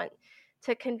what I want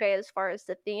to convey as far as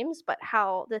the themes, but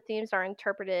how the themes are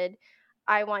interpreted,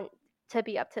 I want to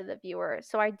be up to the viewer.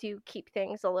 So I do keep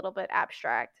things a little bit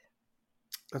abstract.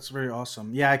 That's very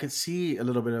awesome. Yeah, I could see a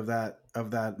little bit of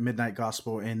that Midnight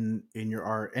Gospel in your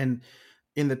art. And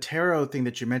in the tarot thing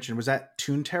that you mentioned, was that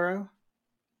Toon Tarot?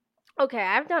 Okay,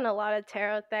 I've done a lot of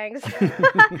tarot things.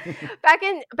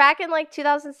 back in like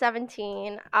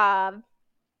 2017,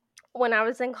 when I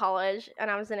was in college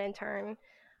and I was an intern,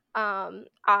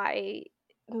 I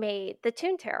made the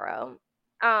Toon Tarot,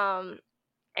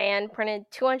 and printed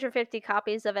 250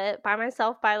 copies of it by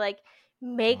myself by like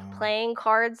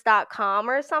makeplayingcards.com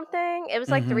or something. It was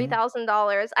like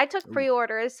 $3,000. I took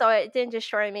pre-orders, so it didn't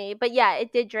destroy me, but yeah,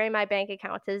 it did drain my bank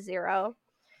account to zero.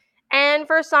 And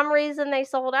for some reason they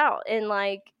sold out in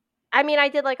like, I mean, I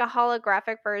did like a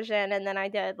holographic version, and then I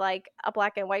did like a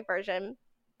black and white version,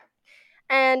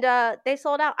 and they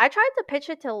sold out. I tried to pitch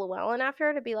it to Llewellyn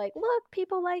after to be like, look,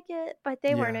 people like it, but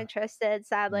they weren't interested,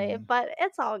 sadly. But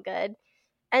it's all good.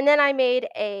 And then I made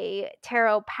a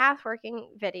tarot pathworking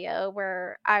video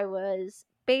where I was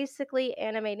basically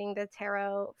animating the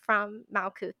tarot from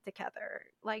Malkuth to Kether,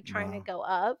 like trying to go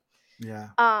up. Yeah.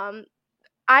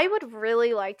 I would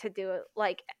really like to do it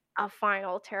like a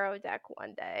final tarot deck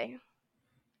one day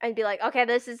and be like, okay,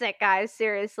 this is it, guys.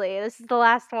 Seriously, this is the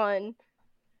last one.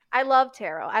 I love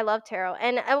tarot.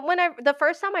 And the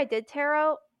first time I did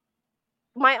tarot,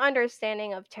 my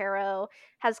understanding of tarot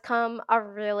has come a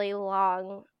really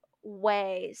long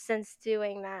way since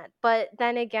doing that. But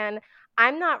then again,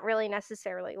 I'm not really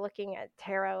necessarily looking at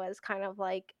tarot as kind of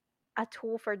like a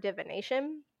tool for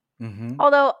divination.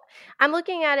 Although I'm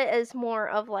looking at it as more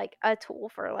of like a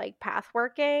tool for like path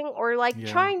working, or like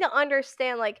trying to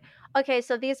understand like, okay,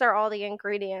 so these are all the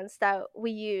ingredients that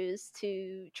we use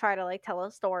to try to like tell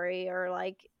a story or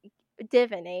like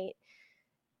divinate.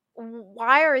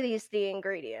 Why are these the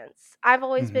ingredients? I've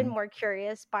always been more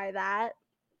curious by that.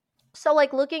 So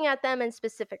like looking at them in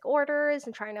specific orders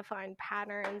and trying to find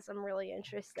patterns, I'm really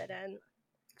interested in.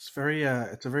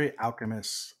 It's a very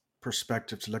alchemist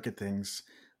perspective to look at things.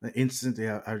 The instantly,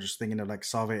 I was just thinking of like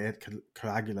Salve et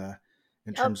Coagula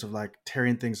in terms of like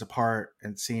tearing things apart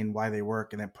and seeing why they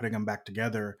work and then putting them back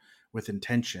together with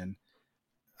intention.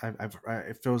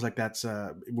 It feels like that's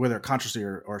whether consciously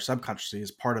or subconsciously is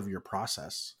part of your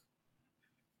process.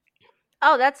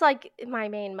 Oh, that's like my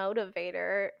main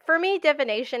motivator. For me,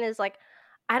 divination is like,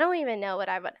 I don't even know what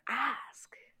I would ask.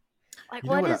 Like,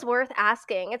 what is worth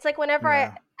asking? It's like whenever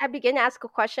I begin to ask a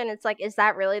question, it's like, is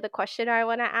that really the question I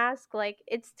want to ask? Like,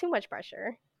 it's too much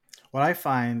pressure. What I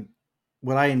find,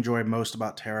 what I enjoy most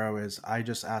about tarot is I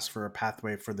just ask for a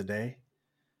pathway for the day.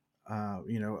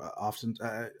 Often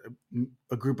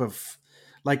a group of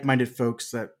like-minded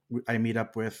folks that I meet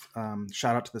up with.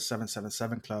 Shout out to the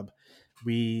 777 Club.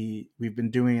 We've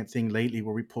been doing a thing lately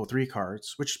where we pull 3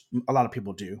 cards, which a lot of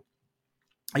people do.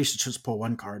 I used to just pull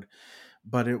 1 card,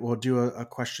 but it will do a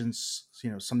questions,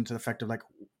 something to the effect of like,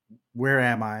 where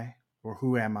am I, or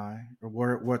who am I,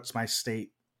 or what's my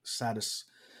status,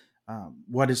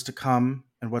 what is to come,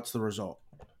 and what's the result,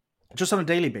 just on a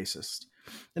daily basis.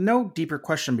 And no deeper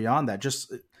question beyond that.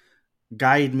 Just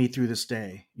guide me through this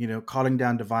day. Calling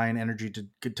down divine energy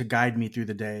to guide me through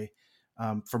the day,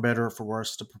 for better or for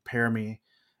worse, to prepare me.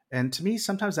 And to me,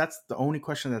 sometimes that's the only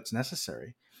question that's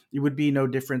necessary. It would be no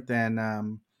different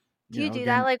than. Do you do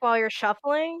that like while you're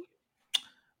shuffling?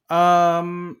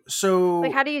 So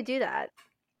like, how do you do that?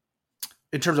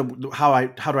 In terms of how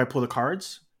do I pull the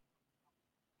cards?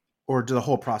 Or do the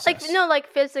whole process? Like, no, like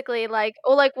physically, like,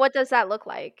 like what does that look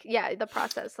like? Yeah, the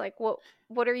process. Like,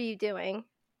 what are you doing?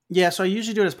 Yeah, so I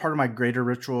usually do it as part of my greater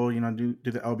ritual, do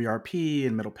the LBRP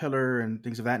and middle pillar and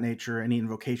things of that nature, any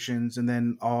invocations, and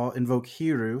then I'll invoke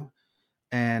Hiru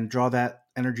and draw that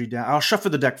energy down. I'll shuffle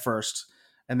the deck first,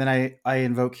 and then I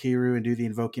invoke Hiru and do the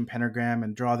invoking pentagram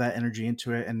and draw that energy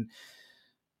into it. And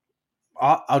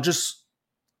I'll just,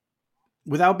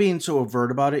 without being so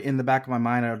overt about it, in the back of my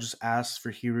mind, I'll just ask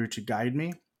for Hiru to guide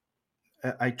me.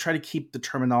 I try to keep the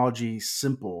terminology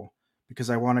simple because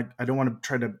I don't want to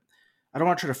try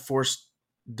to force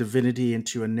divinity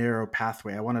into a narrow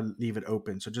pathway. I want to leave it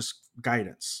open. So just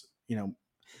guidance, I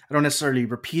don't necessarily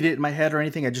repeat it in my head or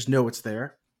anything. I just know it's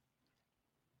there.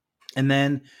 And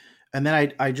then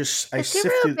I sift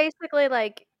through. Basically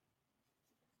like.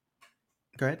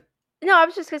 Go ahead. No, I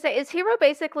was just gonna say, is Hero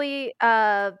basically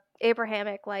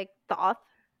Abrahamic like Thoth?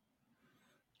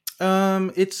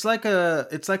 It's like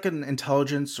an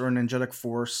intelligence or an angelic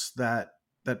force that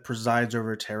presides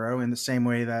over tarot in the same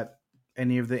way that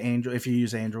any of the angel, if you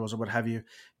use angels or what have you,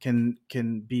 can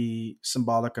be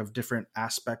symbolic of different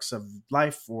aspects of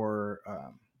life or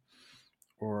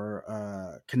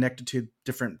connected to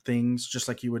different things, just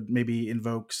like you would maybe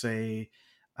invoke, say,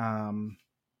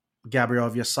 Gabriel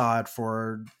of Yassad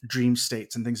for dream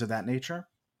states and things of that nature.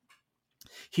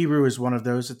 Hiru is one of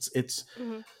those. It's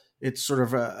sort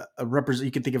of a represent.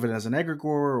 You can think of it as an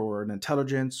egregore or an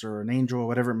intelligence or an angel,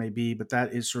 whatever it may be. But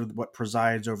that is sort of what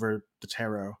presides over the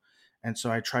tarot. And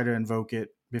so I try to invoke it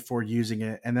before using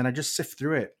it, and then I just sift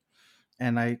through it,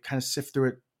 and I kind of sift through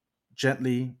it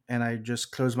gently, and I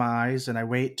just close my eyes and I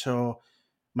wait till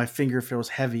my finger feels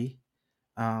heavy.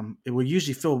 It will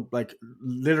usually feel like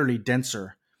literally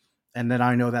denser, and then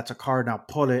I know that's a card, and I'll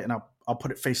pull it and I'll put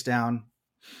it face down.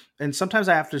 And sometimes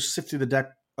I have to sift through the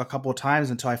deck a couple of times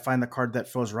until I find the card that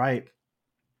feels right.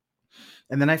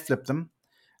 And then I flip them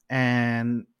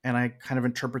and I kind of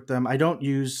interpret them. I don't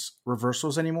use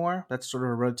reversals anymore. That's sort of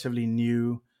a relatively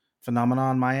new phenomenon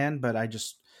on my end, but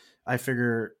I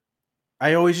figure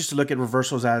I always used to look at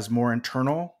reversals as more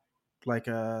internal. Like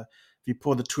if you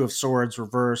pull the Two of Swords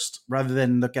reversed, rather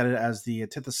than look at it as the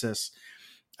antithesis,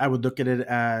 I would look at it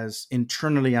as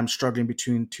internally I'm struggling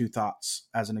between two thoughts,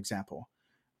 as an example.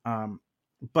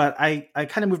 But I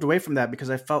kind of moved away from that because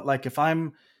I felt like if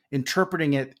I'm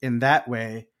interpreting it in that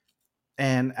way,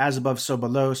 and as above, so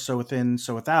below, so within,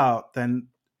 so without, then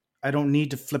I don't need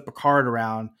to flip a card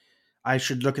around. I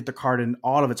should look at the card in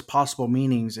all of its possible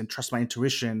meanings and trust my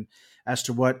intuition as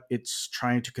to what it's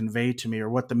trying to convey to me or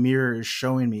what the mirror is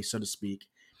showing me, so to speak.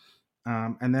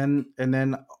 And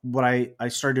then what I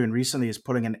started doing recently is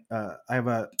putting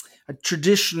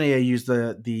traditionally I use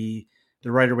the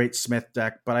Rider-Waite-Smith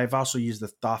deck, but I've also used the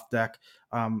Thoth deck.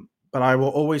 But I will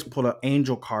always pull an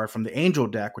angel card from the angel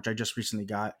deck, which I just recently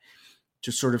got,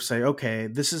 to sort of say, okay,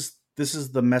 this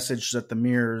is the message that the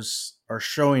mirrors are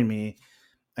showing me,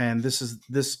 and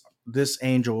this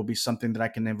angel will be something that I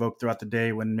can invoke throughout the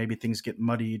day when maybe things get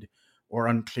muddied or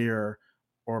unclear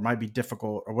or might be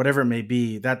difficult or whatever it may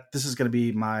be. That this is going to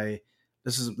be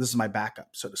this is my backup,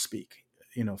 so to speak,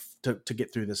 to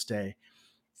get through this day.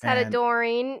 Is that a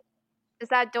Doreen? Is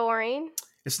that Doreen?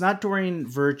 It's not Doreen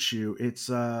Virtue. It's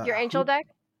your angel deck.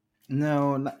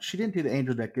 No, she didn't do the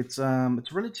angel deck. It's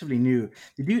relatively new.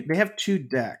 They have two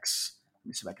decks. Let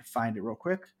me see if I can find it real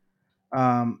quick.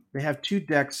 They have two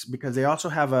decks because they also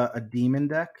have a demon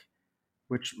deck,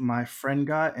 which my friend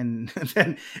got, and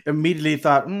then immediately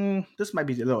thought, this might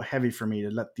be a little heavy for me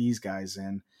to let these guys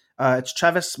in. It's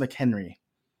Travis McHenry.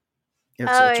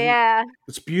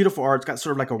 It's beautiful art. It's got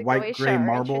sort of like a white gray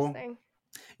marble.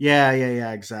 Yeah,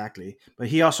 exactly. But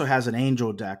he also has an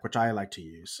angel deck, which I like to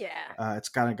use. Yeah. It's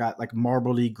kind of got like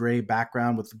marbly gray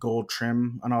background with gold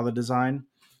trim on all the design.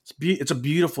 It's a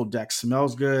beautiful deck.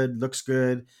 Smells good, looks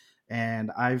good.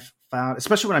 And I've found,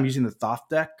 especially when I'm using the Thoth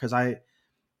deck, because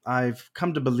I've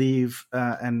come to believe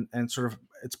and sort of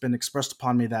it's been expressed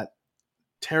upon me that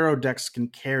tarot decks can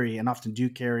carry, and often do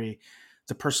carry,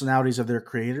 the personalities of their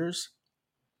creators.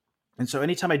 And so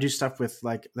anytime I do stuff with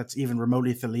like that's even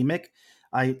remotely thelemic,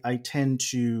 I tend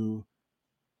to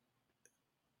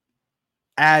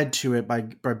add to it by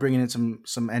bringing in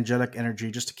some angelic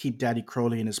energy just to keep Daddy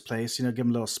Crowley in his place. Give him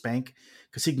a little spank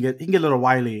because he can get a little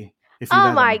wily. If you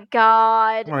oh my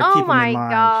god! Oh my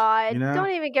god! You know?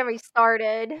 Don't even get me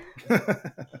started.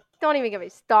 Don't even get me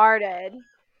started.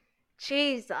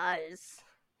 Jesus.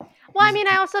 Well, I mean,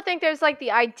 I also think there's like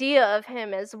the idea of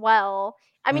him as well.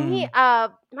 I mean,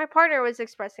 my partner was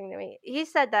expressing to me. He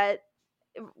said that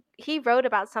he wrote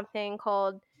about something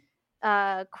called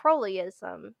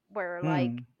Crowleyism, where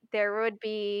like there would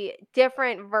be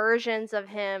different versions of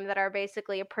him that are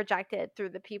basically projected through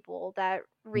the people that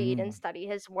read and study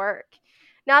his work.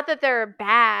 not that they're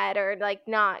bad or like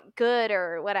not good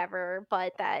or whatever,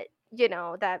 but that,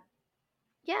 that,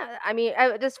 yeah, I mean,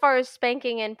 as far as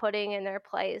spanking and putting in their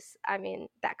place, I mean,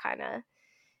 that kind of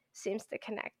seems to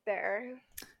connect there.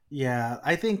 Yeah,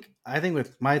 I think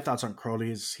with my thoughts on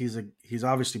Crowley is he's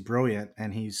obviously brilliant,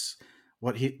 and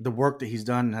the work that he's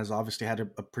done has obviously had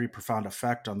a pretty profound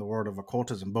effect on the world of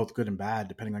occultism, both good and bad,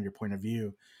 depending on your point of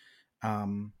view.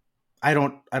 I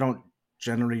don't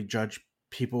generally judge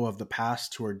people of the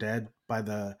past who are dead by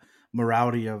the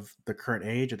morality of the current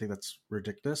age. I think that's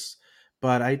ridiculous,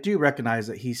 but I do recognize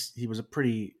that he was a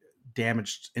pretty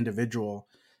damaged individual,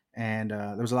 and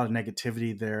there was a lot of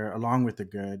negativity there, along with the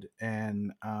good.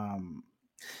 And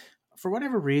for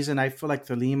whatever reason, I feel like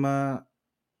Thelema.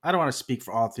 I don't want to speak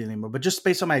for all Thelema, but just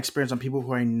based on my experience on people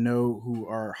who I know who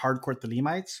are hardcore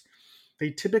Thelemites, they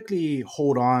typically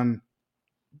hold on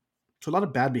to a lot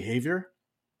of bad behavior.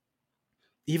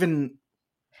 Even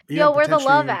Where the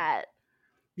love potentially, at?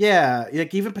 yeah,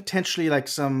 like even potentially like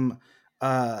some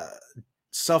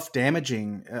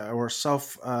self-damaging or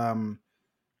what's the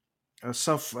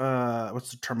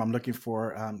term I'm looking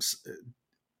for?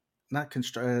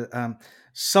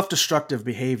 Self-destructive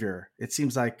behavior. It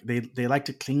seems like they like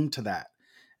to cling to that,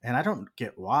 and I don't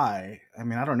get why. I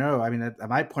mean, I don't know. I mean, at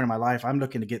my point in my life, I'm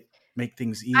looking to make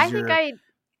things easier.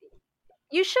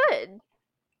 You should.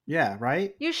 Yeah,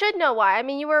 right. You should know why. I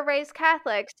mean, you were raised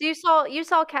Catholic. So you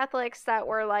saw Catholics that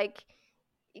were like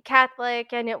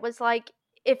Catholic, and it was like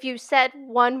if you said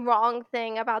one wrong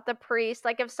thing about the priest,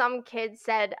 like if some kid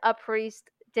said a priest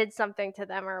did something to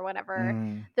them or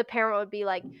whatever, the parent would be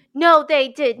like, no, they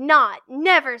did not.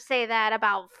 Never say that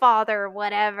about father,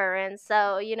 whatever. And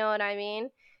so, you know what I mean?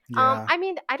 Yeah. I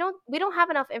mean, we don't have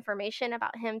enough information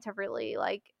about him to really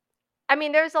like, I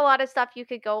mean, there's a lot of stuff you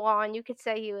could go on. You could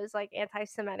say he was like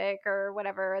anti-Semitic or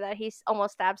whatever, that he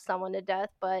almost stabbed someone to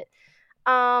death, but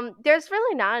there's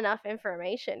really not enough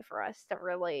information for us to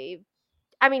really,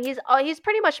 I mean, he's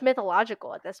pretty much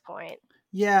mythological at this point.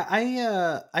 Yeah,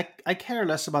 I care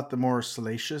less about the more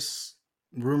salacious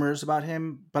rumors about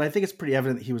him, but I think it's pretty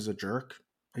evident that he was a jerk.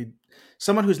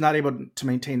 Someone who's not able to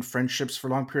maintain friendships for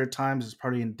a long period of times is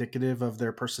probably indicative of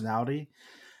their personality.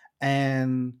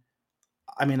 And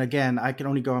I mean, again, I can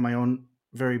only go on my own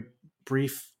very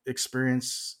brief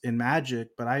experience in magic,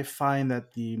 but I find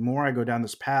that the more I go down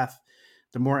this path,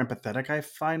 the more empathetic I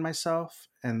find myself,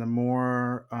 and the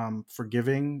more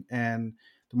forgiving, and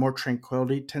the more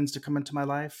tranquility tends to come into my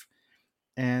life.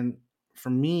 And for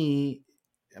me,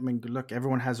 I mean, look,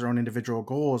 everyone has their own individual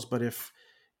goals, but if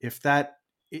that's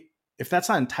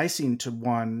not enticing to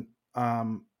one,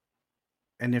 and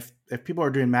if people are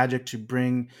doing magic to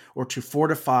bring or to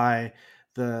fortify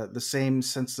the same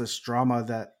senseless drama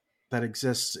that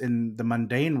exists in the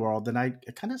mundane world, then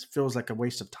it kind of feels like a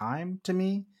waste of time to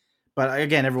me. But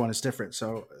again, everyone is different,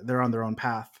 so they're on their own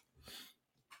path.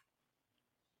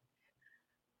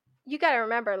 You got to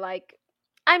remember, like,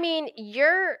 I mean,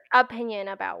 your opinion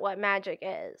about what magic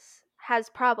is has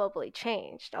probably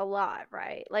changed a lot,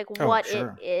 right? Like what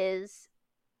sure. it is,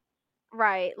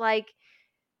 right? Like,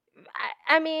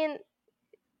 I mean,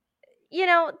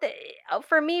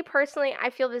 for me personally, I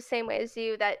feel the same way as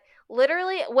you, that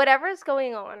literally whatever is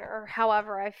going on, or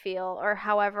however I feel, or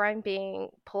however I'm being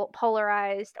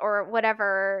polarized, or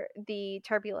whatever the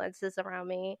turbulence is around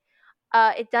me,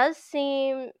 it does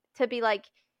seem to be like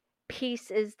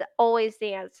peace is always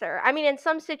the answer. I mean, in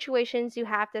some situations you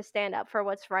have to stand up for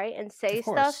what's right and say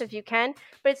stuff if you can,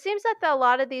 but it seems that a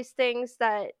lot of these things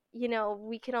that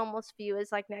we can almost view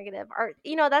as like negative are,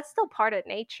 that's still part of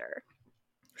nature.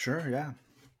 Sure, yeah.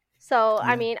 So yeah.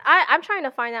 I mean, I'm trying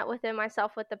to find that within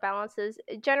myself with the balances.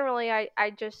 Generally, I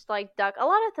just like duck. A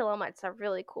lot of Thelemites are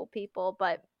really cool people,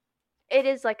 but it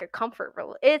is like a comfort.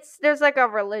 There's like a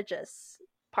religious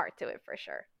part to it for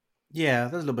sure. Yeah,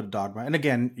 there's a little bit of dogma, and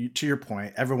again, to your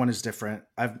point, everyone is different.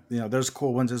 There's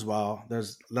cool ones as well.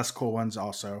 There's less cool ones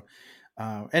also,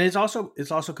 and it's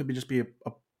also could be just be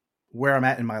a where I'm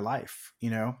at in my life.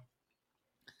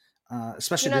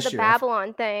 Especially this year. The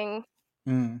Babylon thing.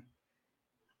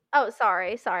 Oh,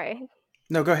 sorry.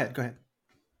 No, go ahead.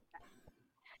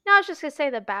 No, I was just gonna say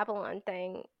the Babylon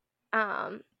thing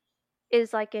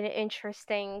is like an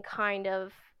interesting kind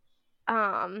of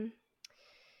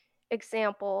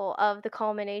example of the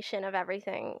culmination of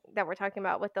everything that we're talking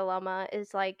about with Thelema.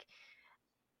 Is like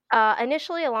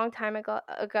initially a long time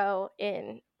ago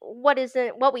in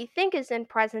what we think is in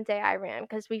present day Iran,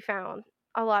 because we found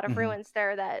a lot of ruins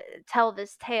there that tell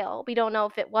this tale. We don't know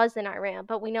if it was in Iran,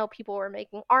 but we know people were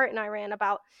making art in Iran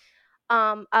about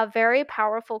a very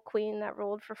powerful queen that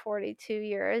ruled for 42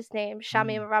 years named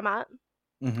Shamim Ramat.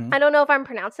 Mm-hmm. I don't know if I'm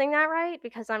pronouncing that right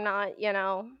because I'm not,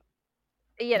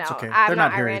 It's okay. I'm They're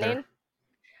not not here either. Iranian.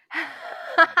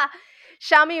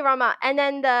 Shami Rama, and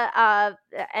then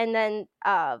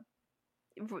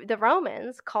the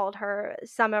Romans called her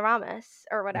Semiramis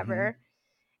or Mm-hmm. whatever,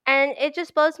 and it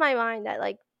just blows my mind that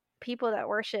like people that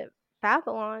worship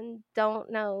Babylon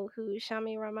don't know who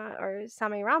Shami Rama or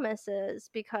Semiramis is,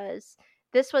 because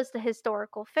this was the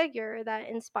historical figure that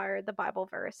inspired the Bible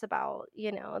verse about,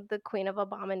 the Queen of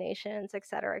Abominations, et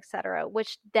cetera,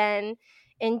 which then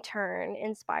in turn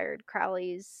inspired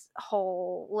Crowley's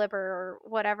whole liber or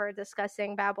whatever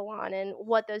discussing Babylon and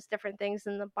what those different things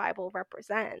in the Bible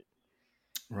represent.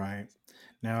 Right.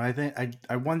 Now, I think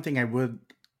I one thing I would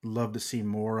love to see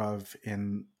more of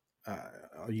in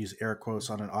I'll use air quotes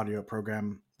on an audio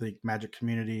program, the magic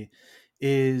community,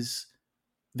 is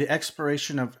the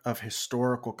exploration of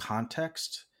historical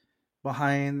context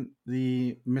behind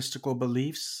the mystical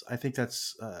beliefs. I think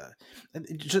that's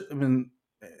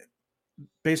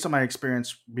based on my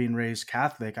experience being raised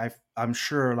Catholic, I'm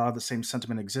sure a lot of the same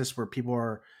sentiment exists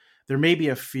where there may be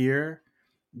a fear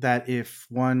that if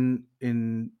one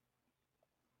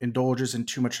indulges in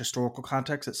too much historical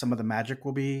context, that some of the magic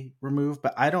will be removed.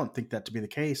 But I don't think that to be the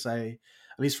case. At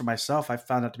least for myself, I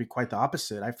found that to be quite the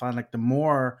opposite. I find like the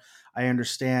more I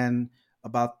understand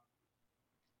about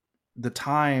the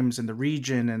times and the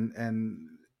region and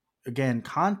again,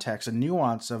 context and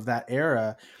nuance of that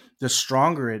era, the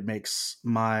stronger it makes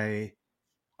my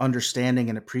understanding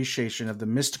and appreciation of the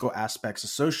mystical aspects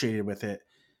associated with it.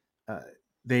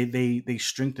 They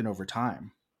strengthen over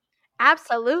time.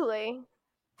 Absolutely.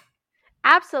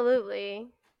 Absolutely.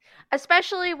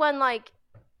 Especially when like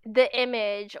the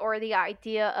image or the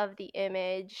idea of the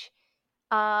image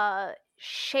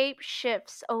shape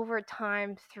shifts over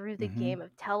time through the Mm-hmm. game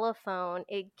of telephone.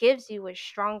 It gives you a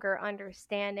stronger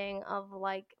understanding of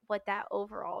like what that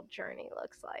overall journey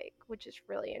looks like, which is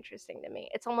really interesting to me.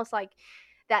 It's almost like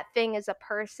that thing is a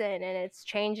person and it's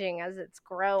changing as it's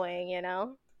growing,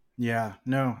 Yeah,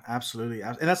 no, absolutely.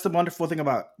 And that's the wonderful thing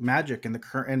about magic and the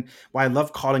current, and why I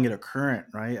love calling it a current,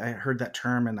 right? I heard that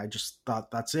term and I just thought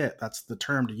that's it. That's the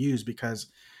term to use because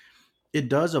it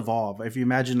does evolve. If you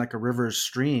imagine like a river's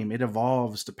stream, it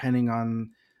evolves depending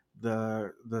on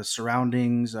the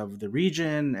surroundings of the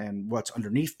region and what's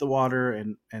underneath the water,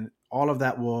 and all of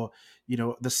that will,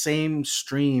 the same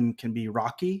stream can be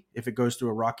rocky if it goes through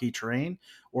a rocky terrain,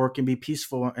 or it can be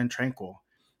peaceful and tranquil.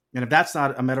 And if that's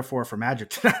not a metaphor for magic,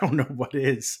 then I don't know what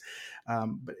is.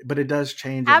 But it does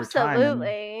change over time. And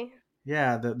Absolutely.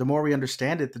 yeah, the more we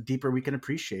understand it, the deeper we can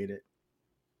appreciate it.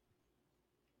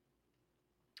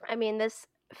 I mean, this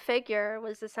figure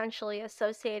was essentially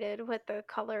associated with the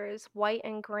colors white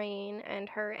and green, and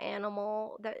her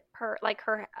animal that her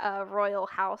royal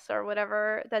house or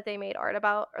whatever that they made art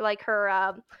about, or like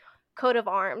her coat of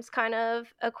arms kind of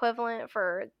equivalent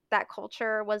for that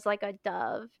culture was like a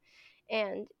dove.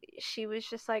 And she was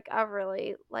just like a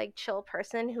really like chill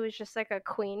person who was just like a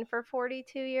queen for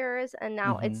 42 years, and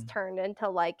now it's turned into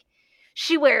like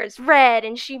she wears red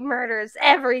and she murders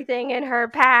everything in her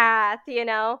path.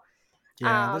 Yeah,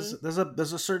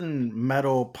 there's a certain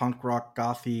metal, punk rock,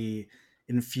 gothy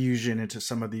infusion into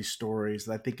some of these stories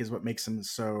that I think is what makes them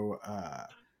so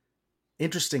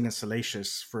interesting and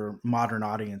salacious for modern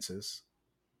audiences.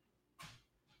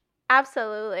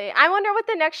 Absolutely. I wonder what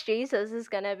the next Jesus is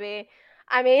gonna be.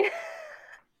 I mean,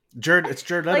 it's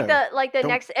Jared Leto. like the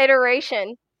next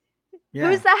iteration. Yeah.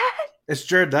 Who's that? It's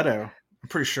Jared Leto. I'm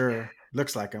pretty sure.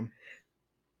 Looks like him.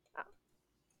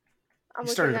 I'm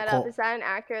looking that up. Is that an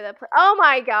actor that oh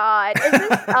my god. Is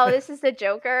this this is the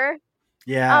Joker?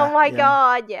 Yeah. Oh my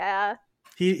god, yeah.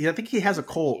 I think he has a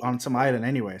cult on some island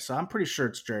anyway, so I'm pretty sure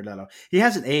it's Jared Leto. He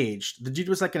hasn't aged. The dude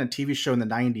was like in a TV show in the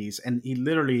 90s, and he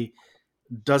literally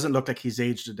doesn't look like he's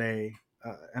aged a day.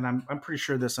 And I'm pretty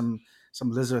sure there's some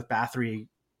Elizabeth Bathory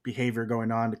behavior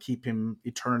going on to keep him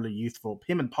eternally youthful.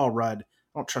 Him and Paul Rudd,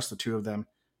 I don't trust the two of them.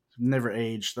 Never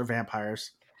aged. They're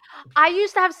vampires. I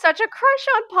used to have such a crush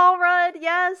on Paul Rudd.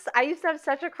 Yes, I used to have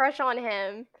such a crush on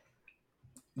him.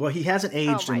 Well, he hasn't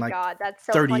aged in like god, that's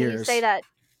so 30 funny years. You say that.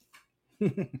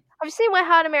 Have you seen Wet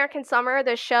Hot American Summer,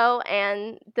 the show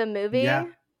and the movie? Yeah,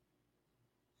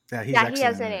 he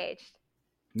hasn't aged.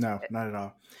 No, not at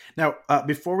all. Now,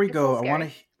 before we go,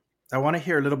 I want to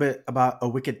hear a little bit about A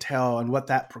Wicked Tale and what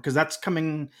that, because that's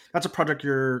a project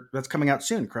that's coming out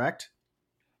soon, correct?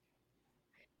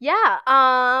 Yeah,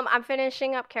 I'm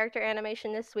finishing up character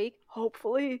animation this week,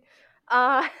 hopefully.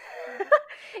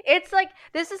 It's like,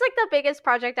 this is like the biggest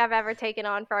project I've ever taken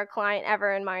on for a client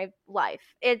ever in my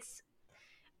life. It's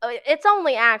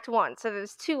only act 1, so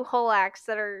there's 2 whole acts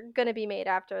that are going to be made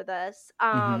after this.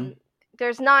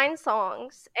 there's 9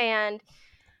 songs, and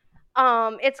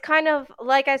it's kind of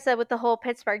like I said with the whole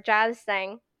Pittsburgh jazz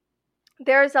thing.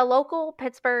 There's a local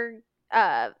Pittsburgh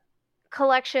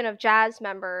collection of jazz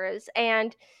members,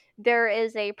 and there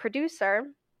is a producer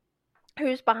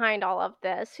who's behind all of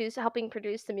this, who's helping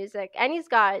produce the music, and he's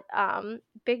got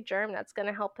Big Germ that's going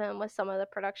to help him with some of the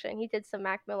production. He did some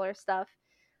Mac Miller stuff,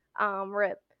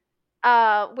 rip,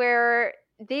 where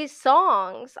these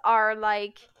songs are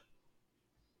like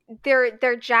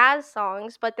they're jazz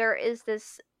songs, but there is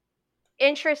this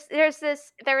interest. There's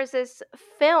this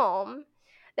film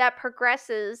that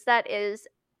progresses that is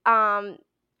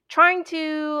trying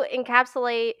to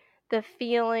encapsulate the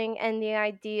feeling and the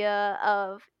idea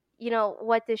of,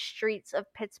 what the streets of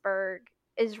Pittsburgh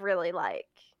is really like.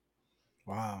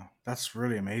 Wow, that's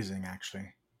really amazing,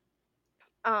 actually.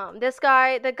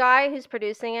 The guy who's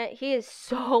producing it, he is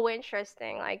so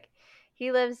interesting. Like,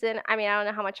 he lives in, I don't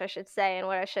know how much I should say and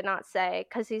what I should not say,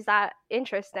 because he's that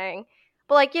interesting.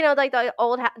 But like, like the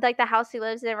old, like the house he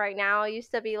lives in right now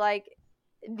used to be like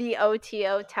the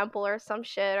OTO temple or some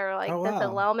shit, or like the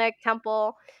Thelemic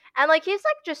temple. And like, he's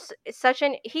like just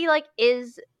he like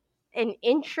is an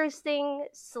interesting,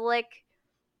 slick,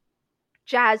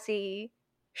 jazzy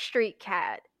street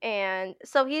cat. And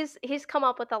so he's come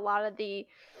up with a lot of the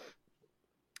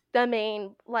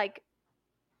main, like,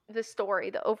 the story,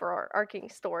 the overarching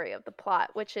story of the plot,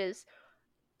 which is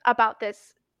about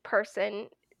this person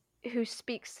who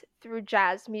speaks through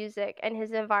jazz music, and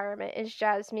his environment is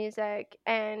jazz music,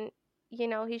 and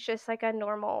he's just like a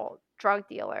normal drug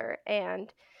dealer,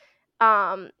 and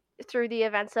through the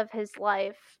events of his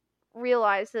life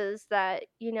realizes that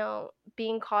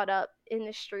being caught up in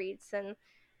the streets and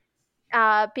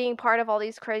being part of all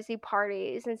these crazy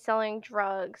parties and selling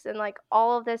drugs, and like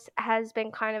all of this has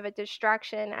been kind of a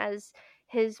distraction as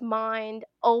his mind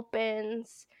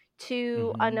opens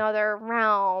to another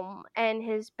realm, and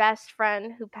his best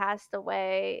friend who passed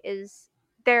away is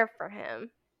there for him.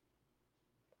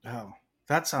 Oh,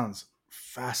 that sounds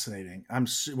fascinating.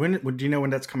 When do you know when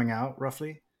that's coming out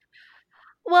roughly?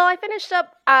 Well,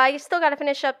 I still got to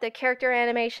finish up the character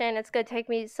animation. It's going to take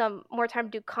me some more time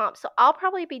to do comps. So I'll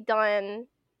probably be done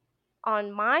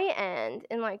on my end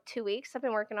in like 2 weeks. I've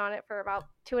been working on it for about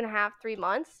 2.5, 3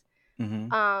 months.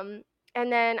 And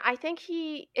then I think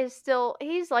he's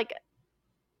like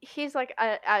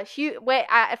a huge,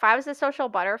 if I was a social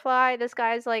butterfly, this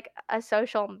guy's like a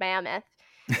social mammoth.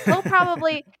 He'll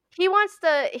probably, he wants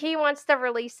to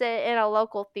release it in a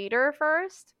local theater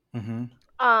first.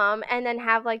 And then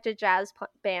have like the jazz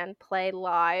band play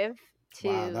live too.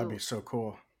 Wow, that'd be so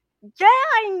cool. Yeah,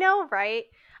 I know, right?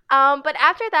 But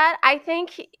after that, I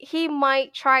think he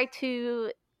might try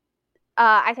to.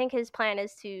 I think his plan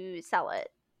is to sell it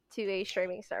to a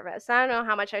streaming service. I don't know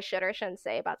how much I should or shouldn't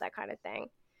say about that kind of thing.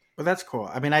 Well, that's cool.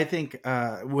 I think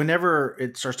whenever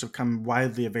it starts to become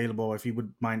widely available, if you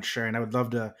would mind sharing, I would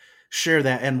love to share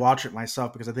that and watch it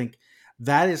myself, because I think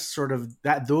that is sort of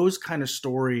that. Those kind of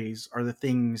stories are the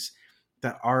things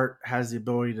that art has the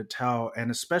ability to tell, and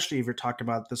especially if you're talking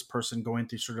about this person going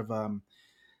through sort of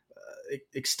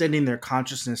extending their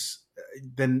consciousness,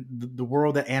 then the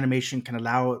world that animation can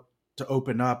allow it to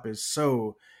open up is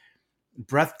so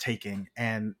breathtaking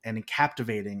and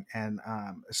captivating, and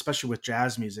especially with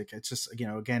jazz music, it's just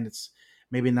again, it's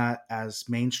maybe not as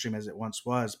mainstream as it once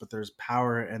was, but there's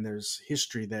power and there's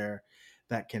history there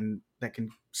that can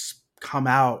come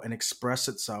out and express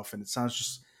itself, and it sounds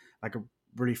just like a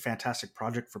really fantastic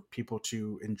project for people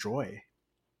to enjoy.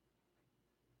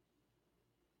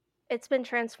 It's been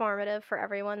transformative for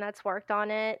everyone that's worked on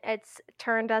it. It's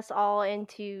turned us all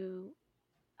into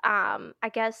I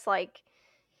guess like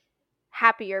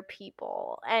happier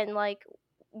people, and like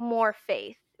more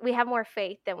faith. We have more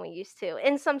faith than we used to,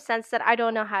 in some sense that I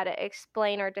don't know how to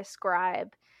explain or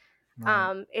describe.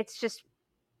 Right.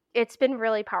 It's been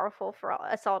really powerful for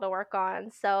us all to work on.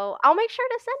 So I'll make sure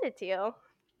to send it to you.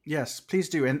 Yes, please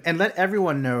do. And let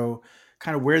everyone know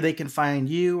kind of where they can find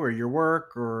you or your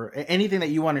work or anything that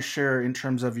you want to share in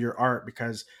terms of your art,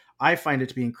 because I find it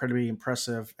to be incredibly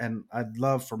impressive, and I'd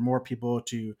love for more people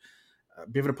to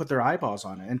be able to put their eyeballs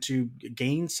on it and to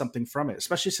gain something from it,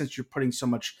 especially since you're putting so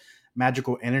much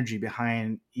magical energy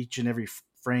behind each and every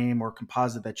frame or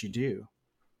composite that you do.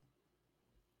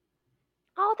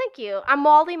 Oh, thank you. I'm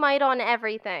Wally Might on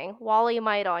everything. Wally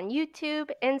Might on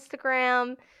YouTube,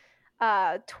 Instagram,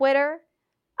 Twitter,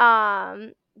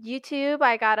 YouTube.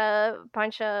 I got a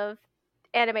bunch of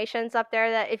animations up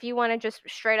there that if you want to just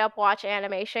straight up watch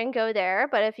animation, go there.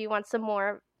 But if you want some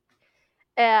more,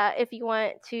 if you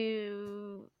want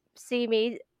to see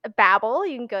me babble,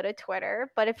 you can go to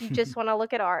Twitter. But if you just want to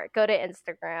look at art, go to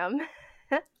Instagram.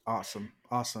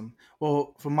 Awesome.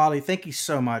 Well, for Molly, thank you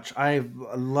so much. I've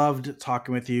loved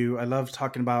talking with you. I love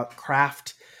talking about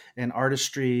craft and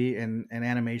artistry and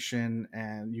animation,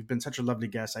 and you've been such a lovely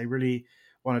guest. I really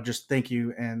want to just thank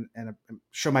you and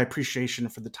show my appreciation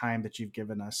for the time that you've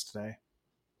given us today.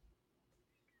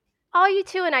 Oh, you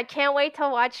too, and I can't wait to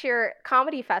watch your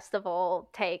comedy festival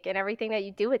take and everything that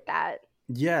you do with that.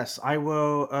 Yes, I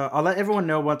will. I'll let everyone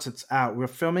know once it's out. We're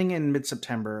filming in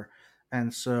mid-September,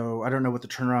 and so I don't know what the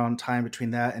turnaround time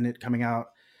between that and it coming out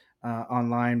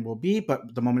online will be.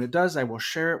 But the moment it does, I will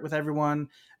share it with everyone,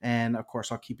 and of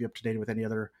course, I'll keep you up to date with any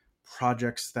other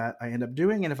projects that I end up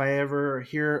doing. And if I ever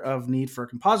hear of need for a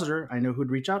compositor, I know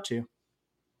who'd reach out to.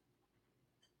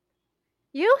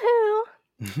 Yoo-hoo!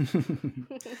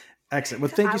 Excellent.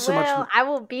 Well, thank you so much. I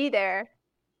will be there.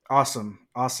 Awesome.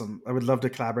 I would love to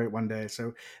collaborate one day.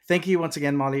 So thank you once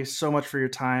again, Molly, so much for your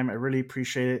time. I really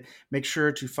appreciate it. Make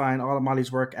sure to find all of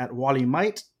Molly's work at Wally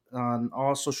Might on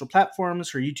all social platforms.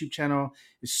 Her YouTube channel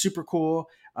is super cool.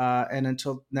 And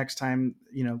until next time,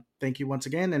 thank you once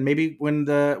again. And maybe when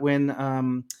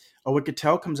A Wicked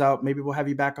Tale comes out, maybe we'll have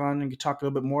you back on and you talk a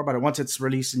little bit more about it once it's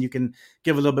released, and you can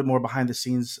give a little bit more behind the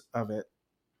scenes of it.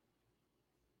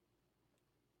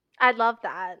 I'd love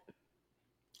that.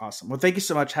 Awesome. Well, thank you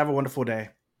so much. Have a wonderful day.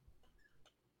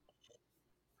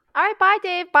 All right. Bye,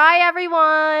 Dave. Bye,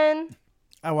 everyone.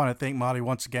 I want to thank Molly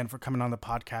once again for coming on the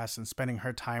podcast and spending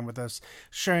her time with us,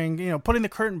 sharing, putting the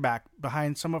curtain back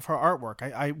behind some of her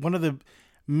artwork. One of the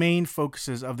main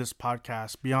focuses of this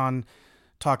podcast, beyond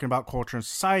talking about culture and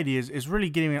society, is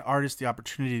really giving an artist the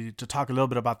opportunity to talk a little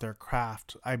bit about their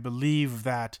craft. I believe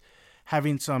that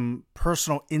having some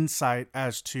personal insight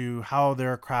as to how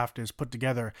their craft is put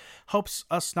together helps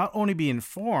us not only be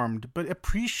informed, but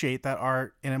appreciate that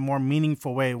art in a more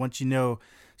meaningful way once you know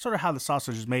sort of how the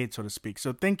sausage is made, so to speak.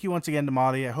 So thank you once again to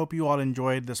Molly. I hope you all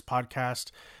enjoyed this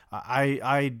podcast.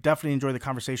 I definitely enjoyed the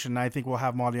conversation, and I think we'll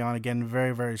have Molly on again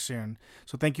very, very soon.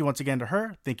 So thank you once again to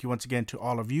her. Thank you once again to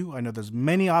all of you. I know there's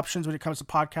many options when it comes to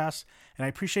podcasts, and I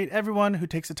appreciate everyone who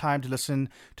takes the time to listen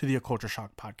to the Culture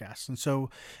Shock podcast. And so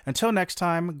until next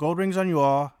time, gold rings on you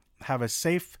all. Have a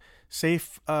safe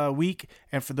week.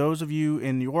 And for those of you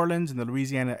in New Orleans and the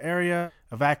Louisiana area,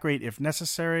 evacuate if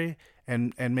necessary.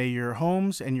 And may your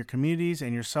homes and your communities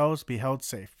and yourselves be held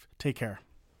safe. Take care.